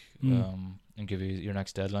episode, like, and give you your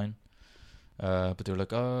next deadline. But they were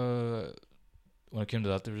like, when it came to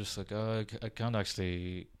that, they were just like, I can't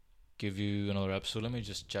actually give you another episode. Let me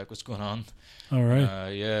just check what's going on. All right.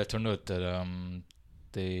 Yeah, it turned out that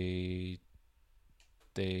they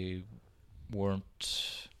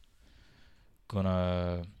weren't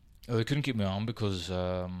gonna. They couldn't keep me on because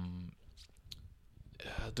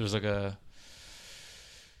there's like a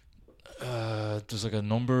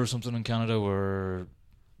number or something in Canada where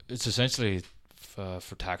it's essentially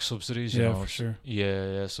for tax subsidies. You know, for sure.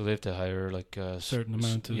 Yeah. So they have to hire like a certain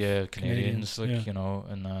amount of Canadians, like you know,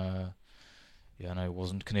 and and I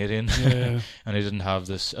wasn't Canadian, Yeah. and I didn't have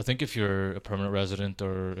this. I think if you're a permanent resident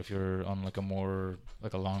or if you're on like a more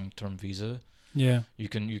like a long-term visa, yeah, you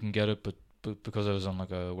can get it, but because I was on like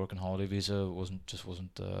a working holiday visa, it wasn't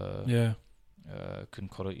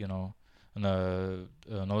couldn't cut it, you know. And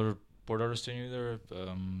another board artist I knew there,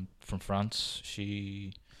 from France,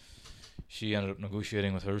 she ended up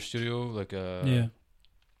negotiating with her studio, like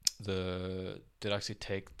they'd actually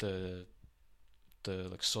take the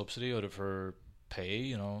like subsidy out of her pay,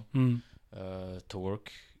 you know, to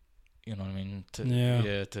work, you know what I mean,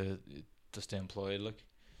 to stay employed, like.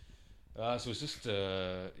 So it's just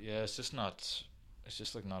it's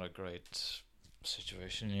just like not a great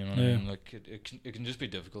situation, you know what I mean? Like it can just be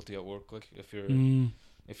difficult to get work, like if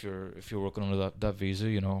you're working under that visa,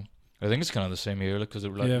 you know. I think it's kind of the same here, like, because the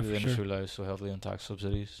industry relies so heavily on tax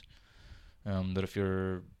subsidies, that if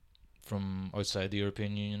you're from outside the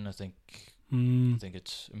European Union, I think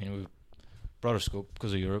it's, I mean, we've broader scope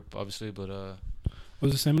because of Europe, obviously, but it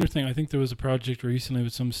was a similar thing. I think there was a project recently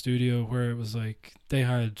with some studio where it was like they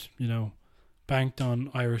had, you know, banked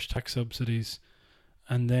on Irish tax subsidies,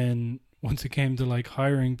 and then once it came to like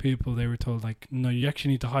hiring people, they were told like, no, you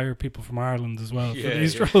actually need to hire people from Ireland as well for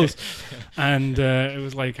these roles. And it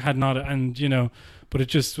was like you know, but it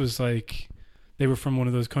just was like they were from one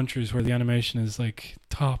of those countries where the animation is like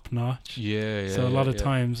top notch. So a lot of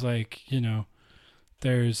times, like, you know,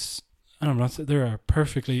 there are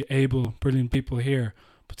perfectly able, brilliant people here,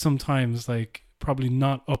 but sometimes like probably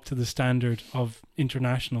not up to the standard of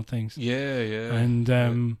international things.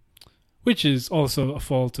 And which is also a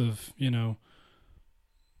fault of, you know,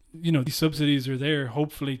 these subsidies are there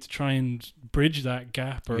hopefully to try and bridge that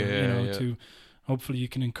gap, or to hopefully you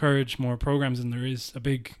can encourage more programs, and there is a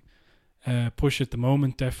big push at the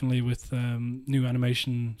moment, definitely with new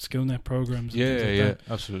animation skillnet programs.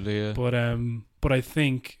 Absolutely. But I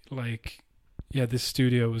think like this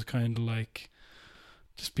studio was kind of like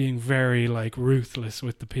just being very like ruthless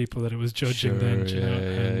with the people that it was judging.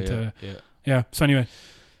 So anyway,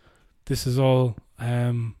 this is all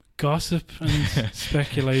gossip and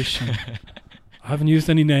speculation. I haven't used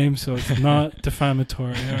any names, so it's not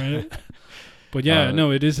defamatory, all right? But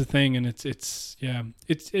no, it is a thing, and it's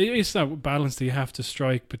that balance that you have to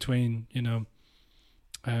strike between, you know,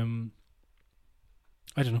 I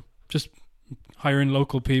don't know, just hiring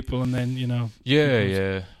local people, and then, you know.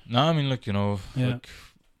 No, I mean, like, you know, like,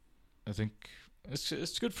 I think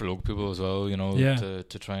it's good for local people as well, you know,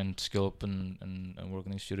 to try and skill up and work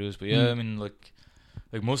in these studios. But I mean, like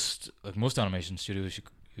most animation studios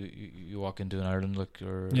you walk into in Ireland, like,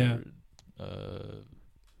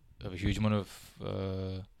 have a huge amount of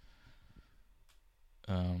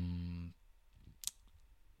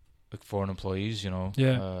like foreign employees, you know.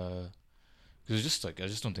 Because it's just like, I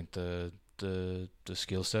just don't think the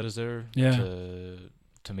skill set is there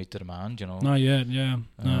to meet the demand, you know. Not yet,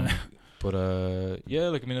 but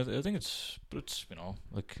like, I mean, I think it's you know,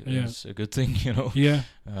 like, it's a good thing, you know.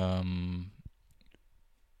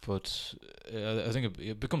 But I think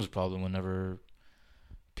it becomes a problem whenever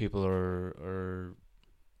people are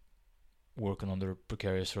working under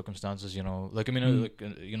precarious circumstances, you know. Like, I mean, like,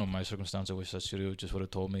 you know, my circumstance, I wish that studio just would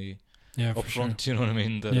have told me up front, you know what I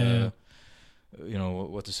mean, that you know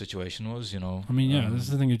what the situation was, you know. I mean, this is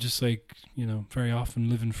the thing, you're just like, you know, very often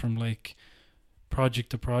living from like project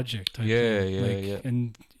to project type thing.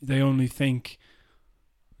 And they only think,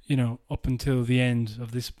 you know, up until the end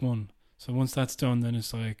of this one. So once that's done, then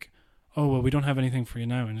it's like, oh well, we don't have anything for you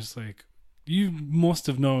now, and it's like, you must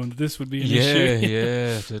have known that this would be an issue.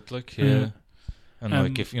 And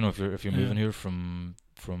like, if you know, if you're moving here from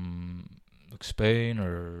like Spain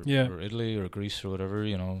or Italy or Greece or whatever,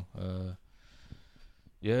 you know,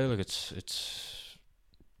 like it's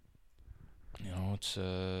you know,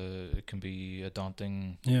 it can be a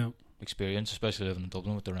daunting experience, especially living in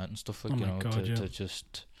Dublin with the rent and stuff, like, to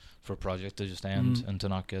just for a project to just end and to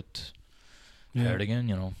not get hired again,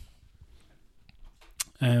 you know.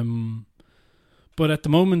 But at the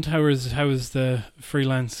moment, how is the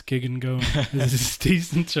freelance gigging going? Is it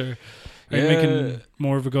decent, or are you making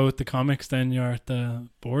more of a go at the comics than you're at the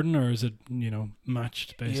boarding, or is it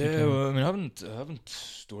matched basically? Yeah, well, I mean, I haven't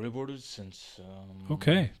storyboarded since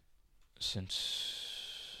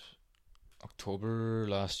since October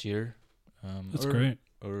last year. That's great.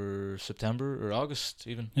 Or September or August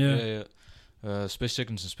even. Yeah. Space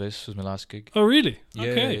Chickens in Space was my last gig. Oh really? Yeah,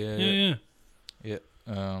 Okay. Yeah.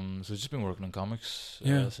 So I've just been working on comics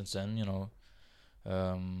since then.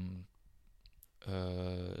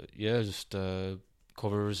 Just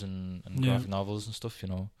covers and graphic novels and stuff.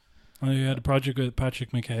 Oh, you had a project with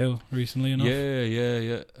Patrick McHale recently enough.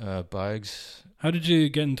 Yeah. Bags. How did you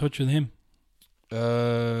get in touch with him?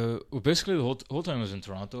 Well, basically the whole time I was in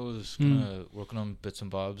Toronto, I was kind of working on bits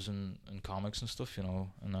and bobs and comics and stuff,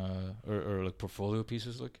 and or like portfolio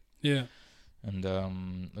pieces, like. Yeah. And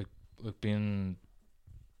like being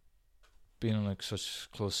in like such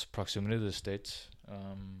close proximity to the States,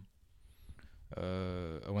 I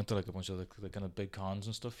went to like a bunch of like the kind of big cons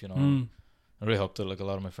and stuff, It really helped that like a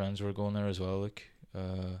lot of my friends were going there as well, like.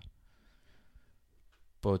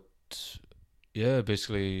 But yeah,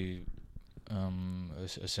 basically, I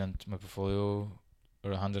sent my portfolio,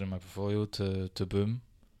 or I handed in my portfolio to Boom,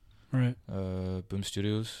 right? Boom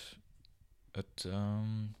Studios, at it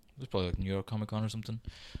was probably like New York Comic Con or something.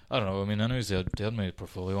 I don't know. I mean, anyways, they had my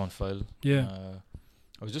portfolio on file. Yeah.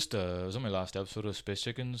 I was on my last episode of Space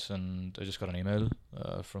Chickens, and I just got an email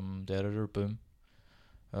from the editor, Boom,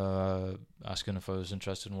 asking if I was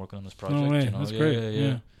interested in working on this project. No way. That's great.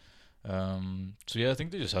 Yeah. So yeah, I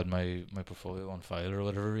think they just had my portfolio on file or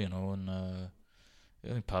whatever, and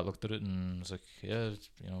I think Pat looked at it and was like, yeah,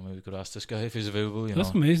 maybe we could ask this guy if he's available. That's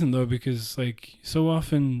amazing though, because like so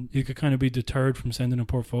often you could kind of be deterred from sending a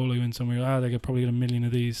portfolio in somewhere. They could probably get a million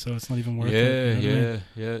of these, so it's not even worth it.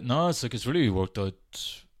 Yeah. No, it's like it's really worked out.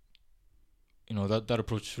 That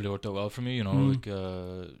approach really worked out well for me. Like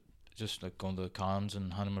just like going to cons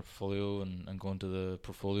and handing my portfolio and going to the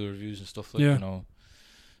portfolio reviews and stuff like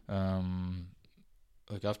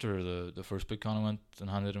like after the first big con I went and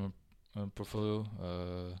handed him a portfolio,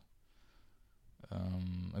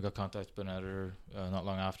 I got contacted by an editor not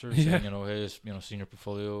long after saying, hey, senior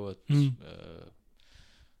portfolio at I think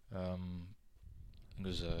it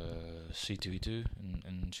was C2E2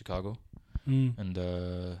 in Chicago, and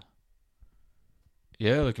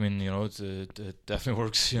yeah, like I mean, it definitely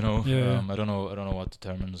works. I don't know what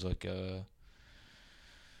determines like.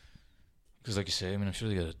 Because like you say, I mean, I'm sure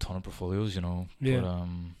they get a ton of portfolios, Yeah. But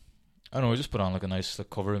I don't know, I just put on like a nice like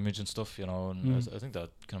cover image and stuff, and I think that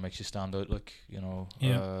kind of makes you stand out, like, You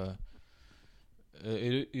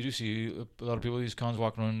do see a lot of people at these cons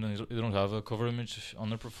walking around and they don't have a cover image on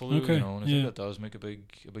their portfolio, and I think that does make a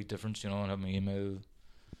big difference, and have my email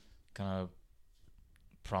kind of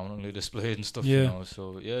prominently displayed and stuff,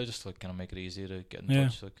 So yeah, just like kind of make it easy to get in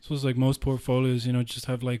touch. Like. So it's like most portfolios, just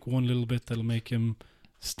have like one little bit that'll make him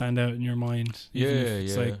stand out in your mind.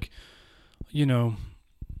 It's like,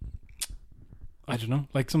 I don't know,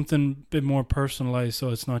 like something a bit more personalized, so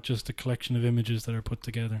it's not just a collection of images that are put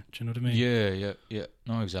together. Do you know what I mean? Yeah.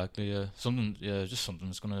 No, exactly. Yeah, something. Yeah, just something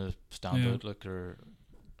that's gonna stand out, like, or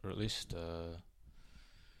at least to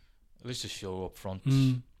show up front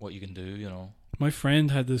what you can do. My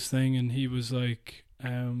friend had this thing, and he was like,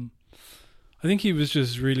 I think he was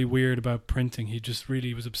just really weird about printing. He just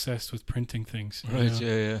really was obsessed with printing things. Right,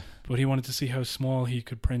 yeah. But he wanted to see how small he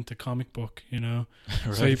could print a comic book, Right.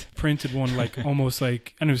 So he printed one like almost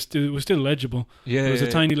like, and it was still legible. Yeah, it was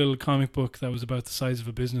a tiny little comic book that was about the size of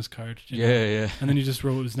a business card. Yeah. And then he just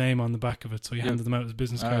wrote his name on the back of it, so he handed them out as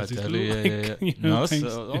business cards. Totally, all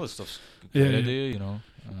this stuff's a great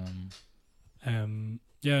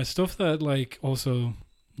idea, stuff that like also,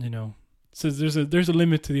 So there's a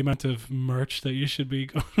limit to the amount of merch that you should be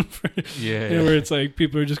going for. Where it's like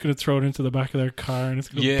people are just going to throw it into the back of their car and it's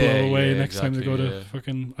going to blow away next time they go to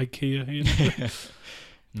fucking IKEA.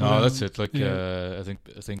 No, that's it. Like I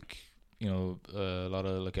think a lot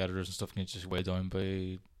of like editors and stuff get just weighed down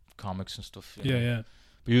by comics and stuff. Yeah.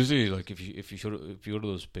 But usually, like if you go to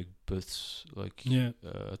those big booths, like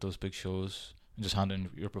at those big shows, and just hand in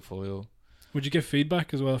your portfolio. Would you get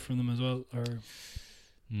feedback as well from them as well, or?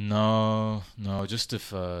 No, just if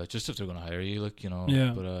they're gonna hire you, like, But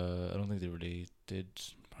I don't think they really did.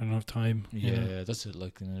 I don't have time. Yeah, that's it.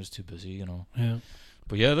 Like, they're just too busy, Yeah.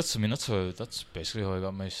 But yeah, that's basically how I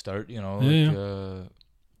got my start, And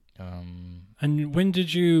when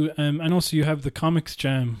did you? And also you have the Comics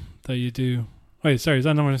Jam that you do Wait, sorry, is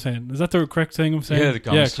that not what I'm saying? Is that the correct thing I'm saying? Yeah, the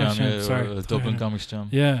Comix Jam. Yeah, sorry. Dublin Comix Jam.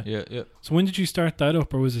 Yeah. Yeah. So when did you start that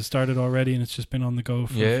up, or was it started already and it's just been on the go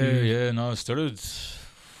for a few years? Yeah. No, it started.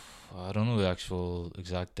 I don't know the actual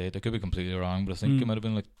exact date. I could be completely wrong, but I think it might have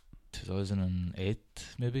been like 2008,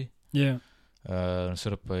 maybe. Yeah.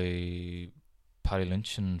 Set up by Paddy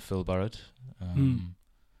Lynch and Phil Barrett. And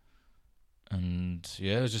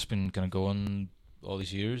yeah, it's just been kind of going all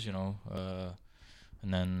these years, you know.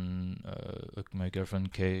 And then like my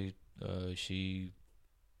girlfriend Kay, she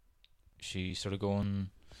started going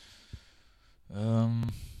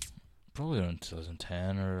probably around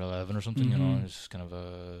 2010 or 11 or something, you know. It's kind of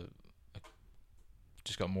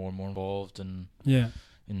just got more and more involved in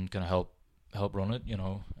kind of help run it, you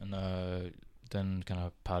know. And then kind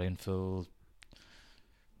of Paddy and Phil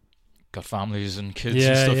got families and kids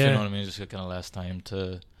and stuff, you know what I mean. Just got kind of less time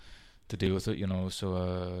to deal with it, you know.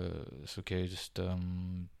 So it's okay. Just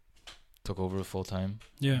took over full time.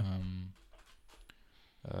 Yeah.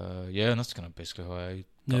 And that's kind of basically how I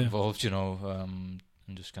got involved, you know.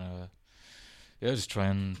 And just kind of just try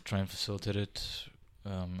and facilitate it.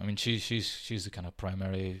 I mean, she's the kind of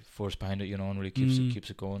primary force behind it, you know, and really keeps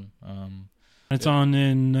it going. It's on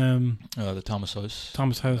in the Thomas House.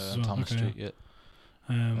 Thomas Thomas Street. Yeah.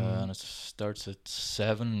 And it starts at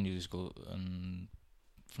 7. You just go and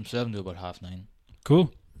from 7 to about 9:30.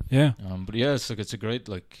 Cool. Yeah. But yeah, it's a great,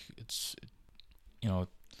 like, it's, you know,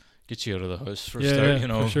 gets you out of the house for a start, you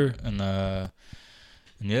know. For sure. And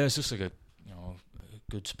yeah, it's just like a, you know, a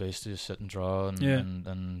good space to just sit and draw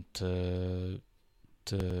and to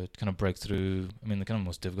kind of break through. I mean, the kind of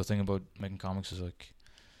most difficult thing about making comics is like,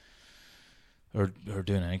 or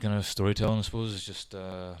doing any kind of storytelling, I suppose, is just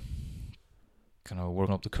kind of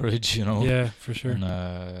working up the courage, you know. Yeah, for sure. And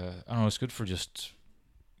I don't know, it's good for just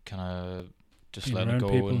kind of just being letting it go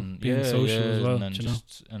people, and being social as well, and then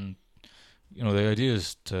just know? And you know, the idea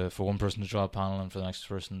is for one person to draw a panel and for the next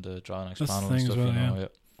person to draw the next panel and stuff. Well, you know,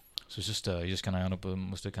 So it's just you just kind of end up with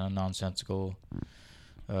almost a kind of nonsensical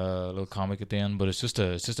little comic at the end, but it's just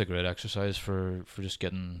a great exercise for just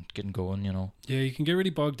getting going, you know. Yeah, you can get really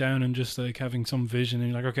bogged down in just like having some vision and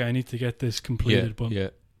you're like, okay, I need to get this completed, but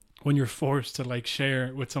when you're forced to like share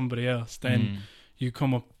it with somebody else, then you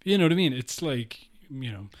come up, you know what I mean? It's like, you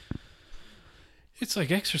know, it's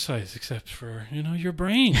like exercise except for, you know, your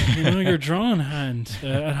brain, you know, your drawing hand.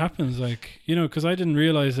 It happens, like, you know, because I didn't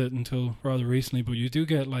realize it until rather recently, but you do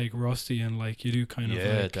get like rusty and like you do kind of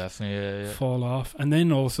like definitely fall off. And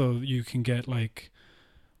then also you can get like,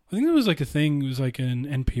 I think there was like a thing, it was like an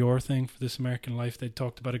NPR thing for This American Life. They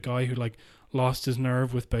talked about a guy who like lost his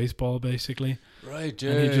nerve with baseball basically. Right,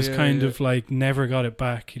 yeah. And he just kind of like never got it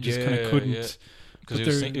back. He just kind of couldn't. Yeah.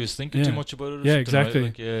 Because he was thinking too much about it. Yeah, exactly.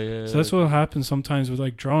 Right? Like, so that's what happens sometimes with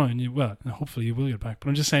like drawing. Well, hopefully you will get back. But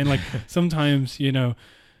I'm just saying, like sometimes, you know,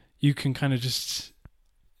 you can kind of just,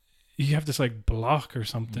 you have this like block or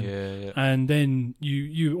something, and then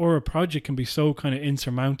you or a project can be so kind of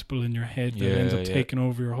insurmountable in your head that it ends up taking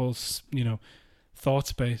over your whole, you know, thought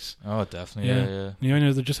space. Oh, definitely. Yeah. You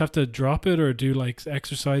know, they just have to drop it or do like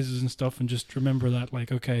exercises and stuff, and just remember that,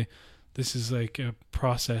 like, okay, this is like a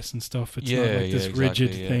process and stuff. It's not like this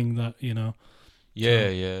rigid thing that, you know.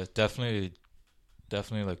 Yeah, definitely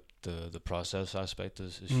like the process aspect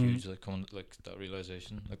is huge. Like coming, like that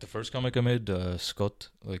realization. Like the first comic I made, Scott.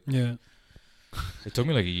 Like it took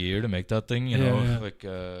me like a year to make that thing. You know, like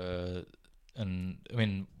and I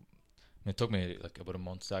mean, it took me like about a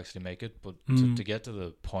month to actually make it, but to get to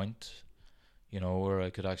the point, you know, where I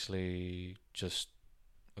could actually just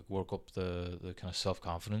like work up the kind of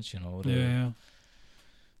self-confidence, you know,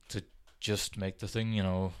 to just make the thing, you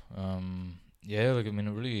know. Like I mean,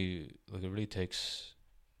 it really takes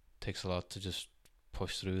a lot to just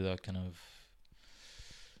push through that kind of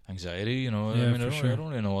anxiety, you know. I mean, I don't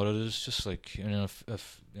really know what it is. Just like, you know,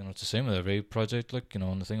 if you know, it's the same with every project, like, you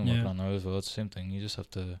know, and the thing I'm working on now as well, it's the same thing. You just have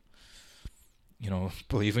to, you know,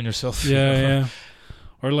 believe in yourself.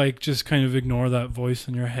 Or like just kind of ignore that voice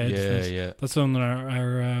in your head. That's something that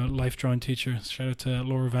our life drawing teacher, shout out to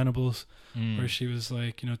Laura Venables, where she was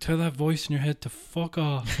like, you know, tell that voice in your head to fuck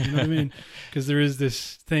off. You know what I mean? Because there is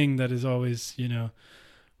this thing that is always, you know,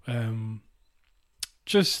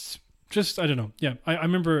 just I don't know. Yeah, I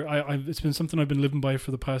remember I've it's been something I've been living by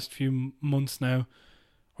for the past few months now,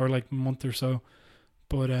 or like month or so.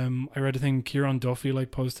 But I read a thing, Kieran Duffy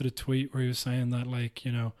like posted a tweet where he was saying that, like,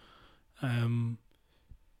 you know,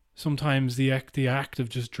 sometimes the act of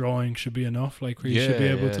just drawing should be enough. Like where you should be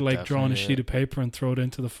able to like draw on a sheet of paper and throw it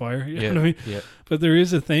into the fire. You know what I mean? Yeah. But there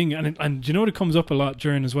is a thing, and you know what it comes up a lot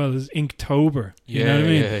during as well is Inktober. You know what I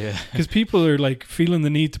mean? Yeah. Because people are like feeling the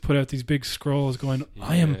need to put out these big scrolls, going,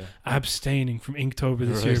 "I am abstaining from Inktober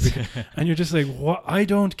this year," because, and you're just like, "What? I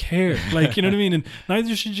don't care." Like, you know what I mean? And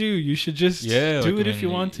neither should you. You should just do it if you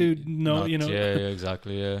want to. No, you know. Yeah,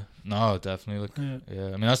 exactly. Yeah. No, definitely. Like, yeah.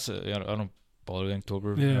 I mean, that's I don't bother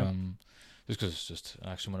Inktober. Yeah. Just because it's just an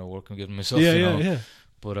extra amount of work I'm giving myself. You know? Yeah.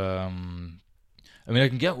 But I mean, I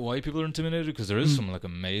can get why people are intimidated, because there is some like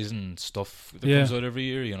amazing stuff that comes out every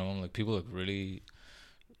year. You know, like people like really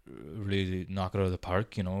knock it out of the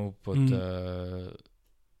park. You know,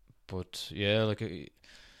 but yeah, like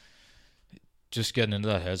just getting into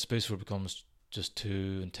that headspace where it becomes just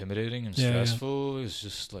too intimidating and stressful is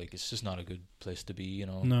just like, it's just not a good place to be. You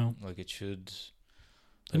know, no, like it should.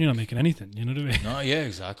 And you're not making anything, you know what I mean? No, yeah,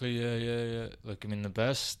 exactly, yeah. Like, I mean, the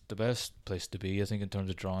best place to be, I think, in terms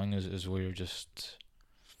of drawing is where you're just,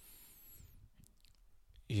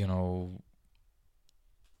 you know,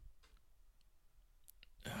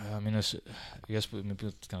 I mean, I guess maybe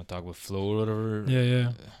we'll kind of talk about flow or whatever.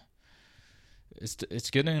 Yeah. It's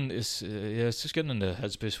just getting in the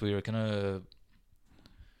headspace where you're kind of.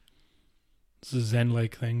 It's a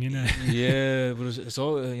Zen-like thing, you know. Yeah, but it's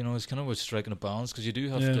all it's kind of about striking a balance, because you do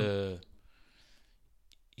have to.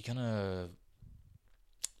 You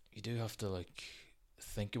do have to like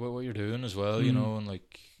think about what you're doing as well, you know, and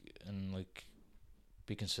like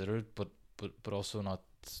be considerate, but also not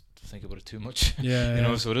think about it too much. Yeah, you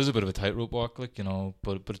know. So it is a bit of a tightrope walk, like, you know,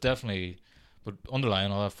 but definitely, but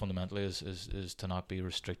underlying all that fundamentally is to not be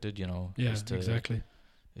restricted, you know. Yeah, exactly.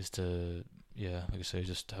 Is to. Yeah, like I say,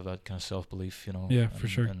 just have that kind of self-belief, you know. Yeah, for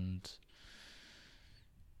sure. And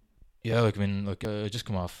yeah, like, I mean, like, I just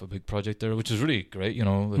come off a big project there, which is really great, you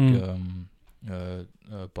know, like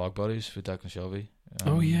Bog Bodies with Declan Shelby.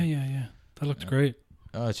 Oh yeah, that looked great.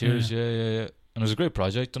 Cheers, yeah. And it was a great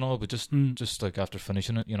project and all, but just like after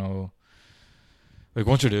finishing it, you know, like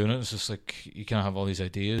once you're doing it, it's just like you kind of have all these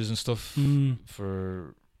ideas and stuff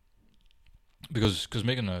for. Because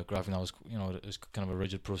making a graphic novel is, you know, is kind of a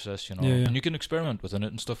rigid process, you know, and you can experiment within it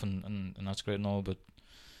and stuff, and that's great and all, but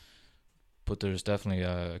there's definitely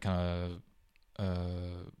a kind of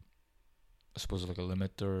I suppose like a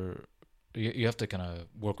limit, or you have to kind of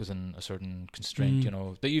work within a certain constraint, you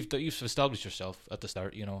know, that you've established yourself at the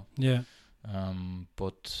start, you know. Yeah.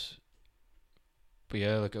 But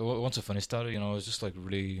yeah, like once I finished that, you know, it's just like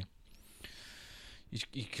really.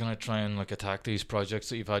 You kind of try and like attack these projects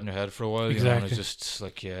that you've had in your head for a while, exactly. You know, and it's just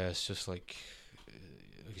like, it's just like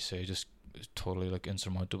you say, just totally like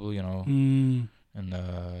insurmountable, you know, and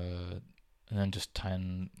then just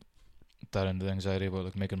tying that into the anxiety about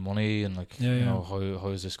like making money and like you know how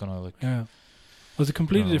is this gonna like well, it's a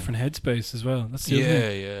completely different headspace as well. That's the other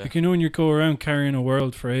thing. Yeah. Like, you know, when you go around carrying a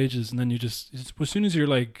world for ages, and then you just as soon as you're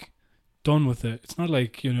like done with it, it's not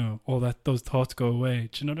like, you know, all that those thoughts go away.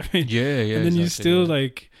 Do you know what I mean? Yeah. And then you still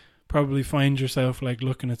like probably find yourself like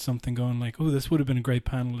looking at something going like, oh, this would have been a great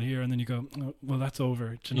panel here, and then you go, oh, well, that's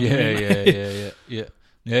over. Do you know what I mean?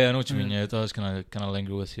 Yeah, I know what you mean. Yeah, it does kind of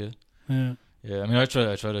linger with you. Yeah. I mean, I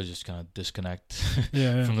try to just kind of disconnect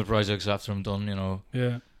from the projects after I'm done, you know.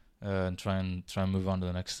 Yeah. And try and move on to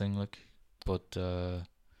the next thing, like. But yeah,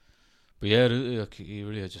 like, you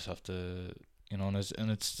really just have to. You know, and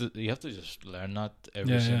it's you have to just learn that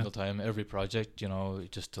every single time, every project, you know,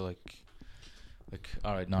 just to like,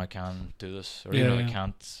 all right, now I can do this, or I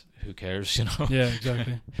can't. Who cares, you know? Yeah,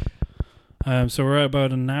 exactly. So we're at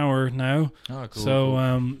about an hour now. Oh, cool.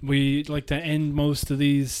 So we like to end most of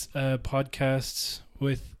these podcasts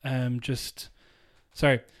with there's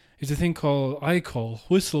a thing I call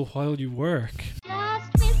whistle while you work.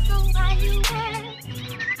 Just whistle while you work.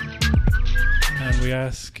 And we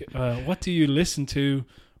ask, what do you listen to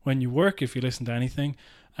when you work, if you listen to anything,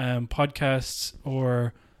 podcasts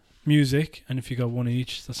or music? And if you got one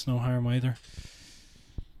each, that's no harm either.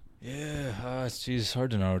 Yeah, it's hard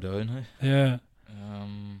to narrow down, hey? Yeah.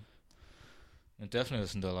 I definitely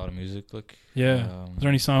listen to a lot of music, like. Yeah. Is there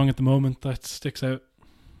any song at the moment that sticks out?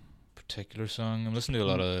 Particular song? I'm listening to a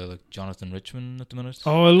lot of like Jonathan Richman at the minute.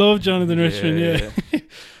 Oh, I love Jonathan Richman, yeah.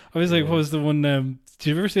 I was like, what was the one? Did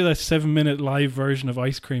you ever see that 7-minute live version of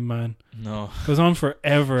Ice Cream Man? No. It goes on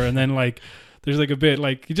forever, and then like there's like a bit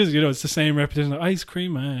like he just, you know, it's the same repetition of Ice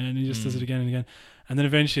Cream Man, and he just does it again and again, and then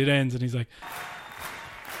eventually it ends, and he's like,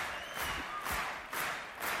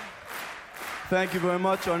 thank you very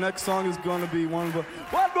much. Our next song is going to be one more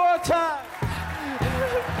time.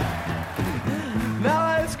 Now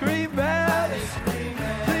Ice Cream Man,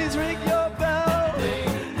 please ring your bell.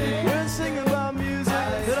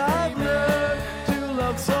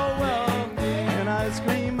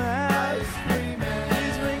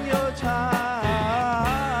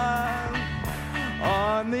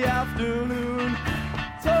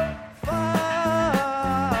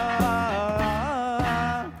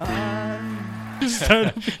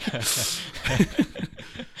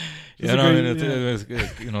 Yeah, no, I mean, it's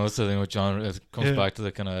the thing with John. It comes back to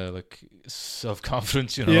the kind of like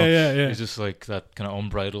self-confidence, Yeah. He's just like that kind of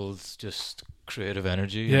unbridled, just creative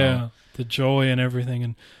energy. The joy and everything.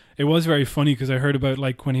 And it was very funny because I heard about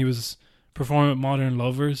like when he was performing at Modern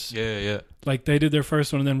Lovers. Yeah. Like they did their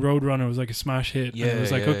first one, and then Roadrunner was like a smash hit. Yeah, and it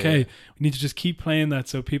was like, okay, we need to just keep playing that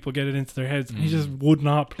so people get it into their heads. And he just would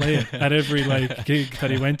not play it at every like gig that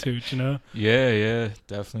he went to. Yeah,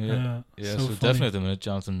 definitely. Yeah, so definitely at the minute,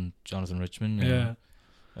 Jonathan Richman. Yeah.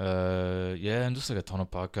 And just like a ton of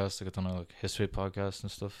podcasts, like a ton of like history podcasts and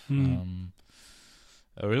stuff.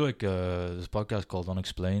 I really like this podcast called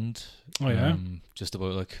Unexplained. Oh yeah. Just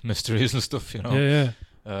about like mysteries and stuff, Yeah.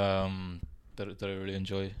 That I really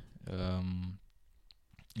enjoy.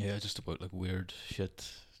 Just about like weird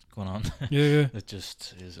shit going on. Yeah. It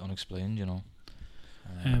just is unexplained,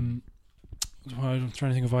 I'm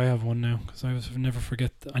trying to think if I have one now because I never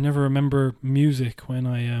forget. I never remember music when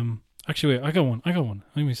I Actually, wait, I got one.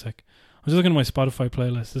 Wait me a sec. I was looking at my Spotify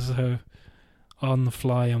playlist. This is how on the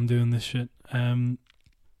fly I'm doing this shit. Where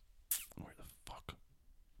the fuck?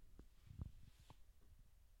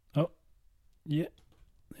 Oh, yeah.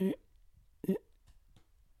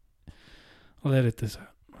 I'll edit this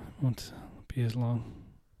out. It won't be as long.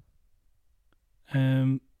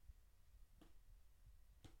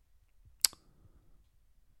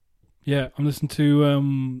 Yeah, I'm listening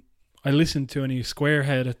to I listen to any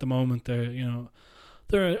Squarehead at the moment.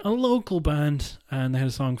 They're a local band, and they had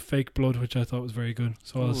a song "Fake Blood," which I thought was very good.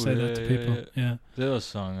 So I'll say that to people. Yeah. They had a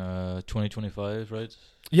song 2025, right?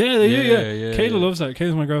 Yeah. Kayla loves that.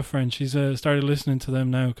 Kayla's my girlfriend. She's started listening to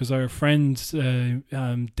them now because our friend's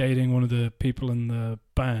dating one of the people in the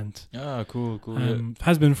band. Ah, cool.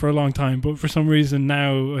 Has been for a long time, but for some reason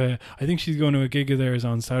now, I think she's going to a gig of theirs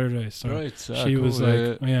on Saturday. So she was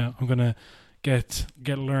like, I'm gonna get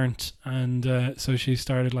learnt, and so she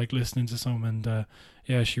started like listening to some, and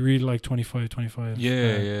she really liked 25.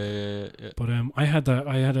 Yeah. But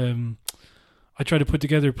I try to put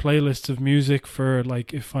together playlists of music for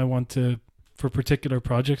like if I want to, for particular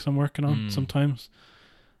projects I'm working on. Sometimes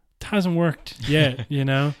it hasn't worked yet,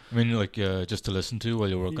 I mean, like just to listen to while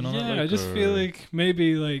you're working on it. Yeah, I just feel like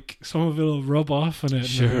maybe like some of it'll rub off on it.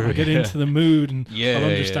 Sure, I'll get into the mood and I'll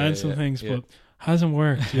understand some things, but hasn't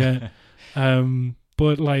worked yet.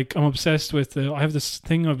 But like I'm obsessed with I have this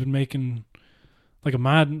thing I've been making like a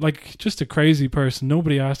mad, like just a crazy person.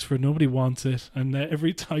 Nobody asked for it, nobody wants it, and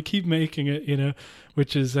every time I keep making it,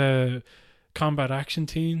 which is combat action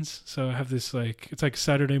teens. So I have this like, it's like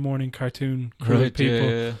Saturday morning cartoon crew of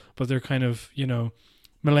people, but they're kind of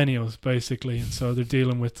millennials basically, and so they're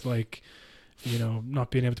dealing with like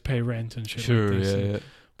not being able to pay rent and shit. Sure, like this.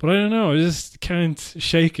 But I don't know, I just can't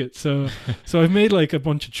shake it. So I've made like a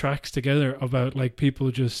bunch of tracks together about like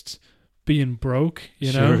people just being broke,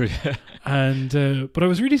 Sure, yeah. And but I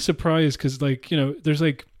was really surprised because like there's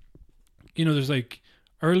like there's like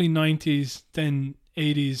early 90s, then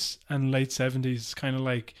 80s and late 70s, kind of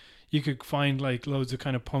like you could find like loads of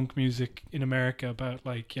kind of punk music in America about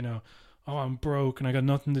like oh, I'm broke and I got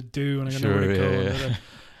nothing to do and I got nowhere to go. Yeah.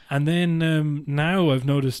 And then now I've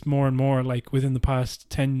noticed more and more, like within the past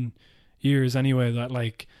 10 years anyway, that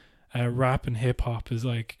like rap and hip hop is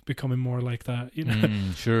like becoming more like that,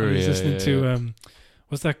 Sure. I was listening to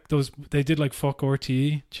what's that? They did like Fuck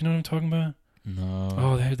RTE. Do you know what I'm talking about? No.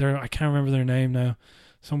 Oh, they're I can't remember their name now.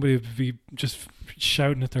 Somebody would be just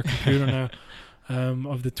shouting at their computer now.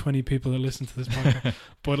 Of the 20 people that listen to this podcast.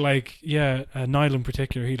 But like, Niall in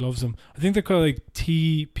particular, he loves them. I think they're called like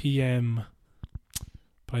TPM,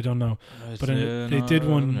 but I don't know. But they did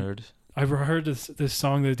one. I've heard this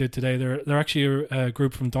song they did today. They're actually a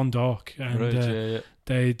group from Dundalk, and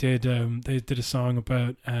they did a song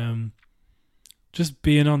about just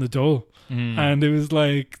being on the dole, and it was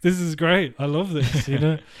like, this is great. I love this,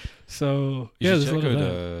 So there's a lot of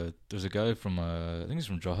that. There's a guy from I think he's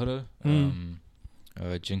from Drogheda,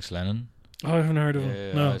 Jinx Lennon. Oh, I haven't heard of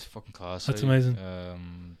him. No, it's fucking class. That's amazing.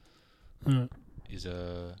 He's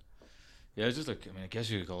it's just like, I mean, I guess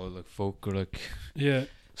you could call it like folk or like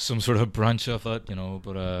some sort of branch of that,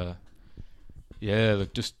 but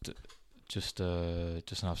like just an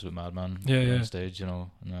absolute madman on stage, and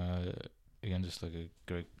again, just like a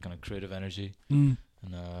great kind of creative energy, and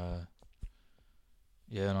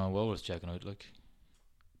well worth checking out, like.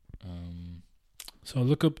 So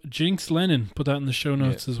look up Jinx Lennon, put that in the show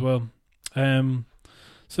notes as well.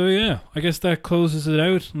 So I guess that closes it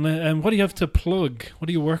out. And what do you have to plug? What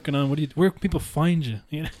are you working on? Where can people find you?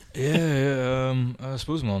 I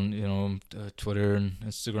suppose I'm on Twitter and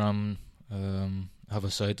Instagram. Have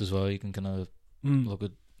a site as well. You can kind of look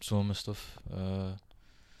at some of my stuff.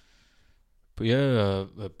 But yeah,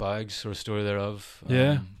 Bags, or a story thereof.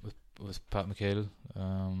 With Pat McHale,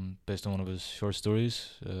 based on one of his short stories.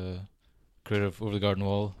 Creator of Over the Garden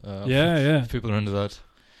Wall. If people are into that.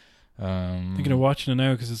 Thinking of watching it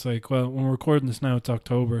now because it's like, well, when we're recording this now, it's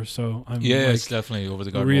October, so I'm it's definitely Over the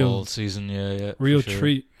Garden Wall season. Real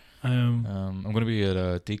treat. I'm going to be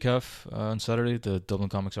at Decaf on Saturday, the Dublin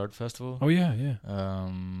Comics Art Festival. Oh yeah.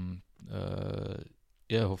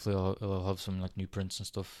 Hopefully I'll have some like new prints and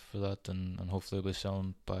stuff for that, and hopefully I'll be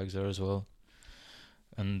selling bags there as well.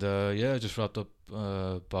 And I just wrapped up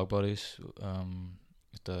Bog Bodies with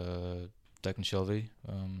the Declan Shelby.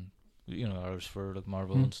 Artists for like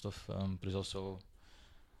Marvel and stuff. But he's also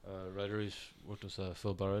a writer. He's worked with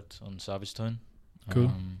Phil Barrett on Savage Town.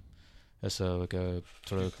 Cool. It's like a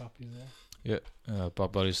sort of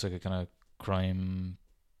Bog Bodies, like a kind of crime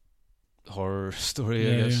horror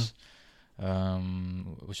story, I guess.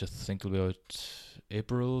 Which I think will be out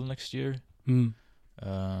April next year. And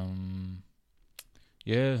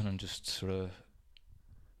I'm just sort of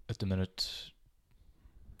at the minute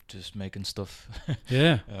just making stuff.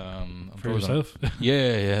 For yourself.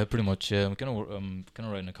 Pretty much. I'm kind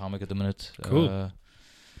of writing a comic at the minute. Cool.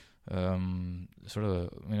 Hopefully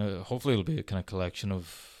it'll be a kind of collection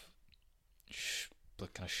of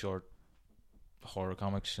like kind of short horror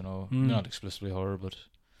comics. Not explicitly horror, but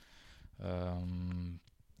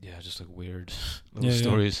just like weird little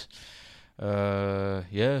stories. And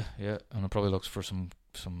I'll probably look for some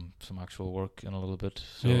actual work in a little bit.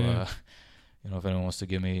 So if anyone wants to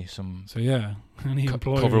give me some any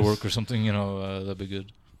cover work or something, that'd be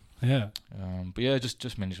good.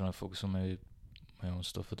 Just mainly trying to focus on my own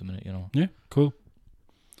stuff at the minute. Yeah, cool.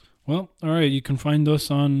 Well, all right, you can find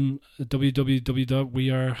us on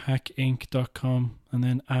www.wearehackinc.com and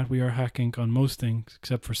then at wearehackinc on most things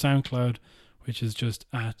except for SoundCloud, which is just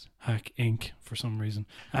at Hack Inc. for some reason.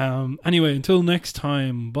 Anyway, until next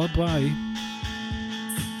time, bye-bye.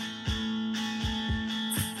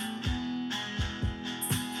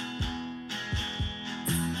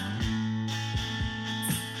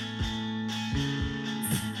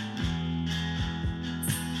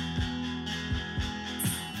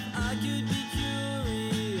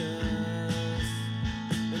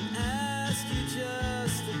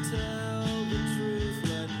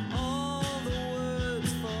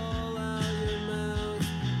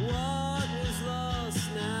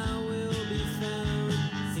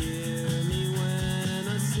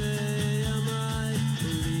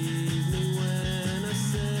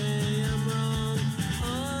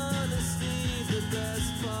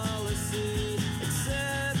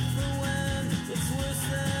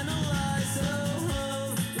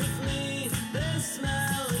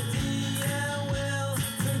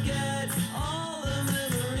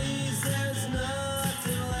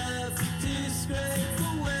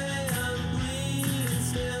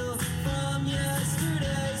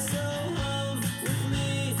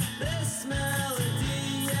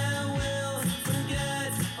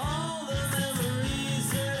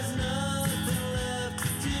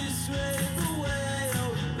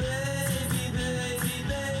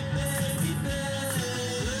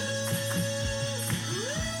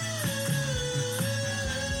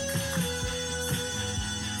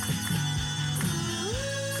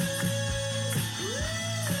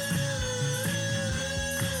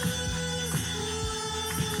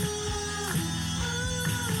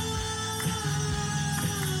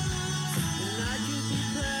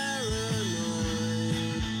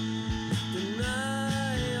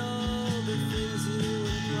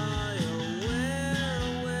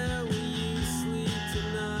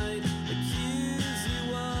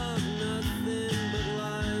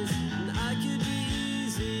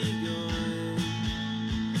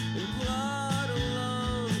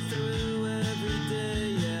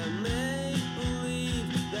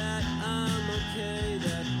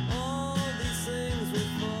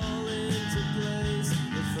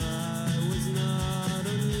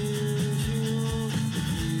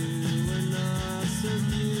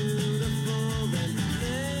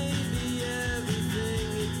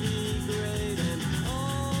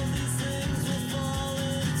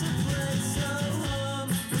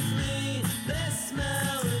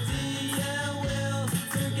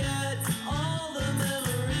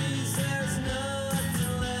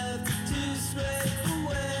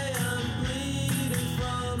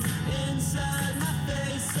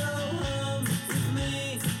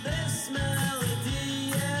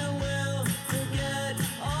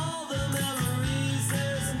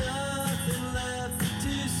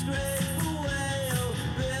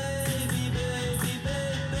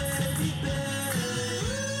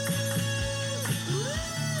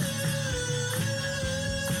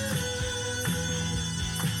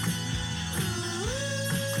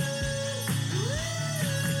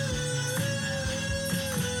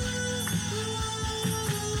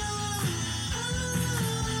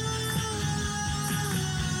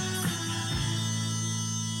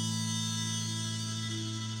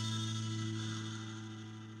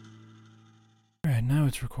 Alright, now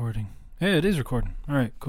it's recording. Yeah, it is recording. Alright, cool.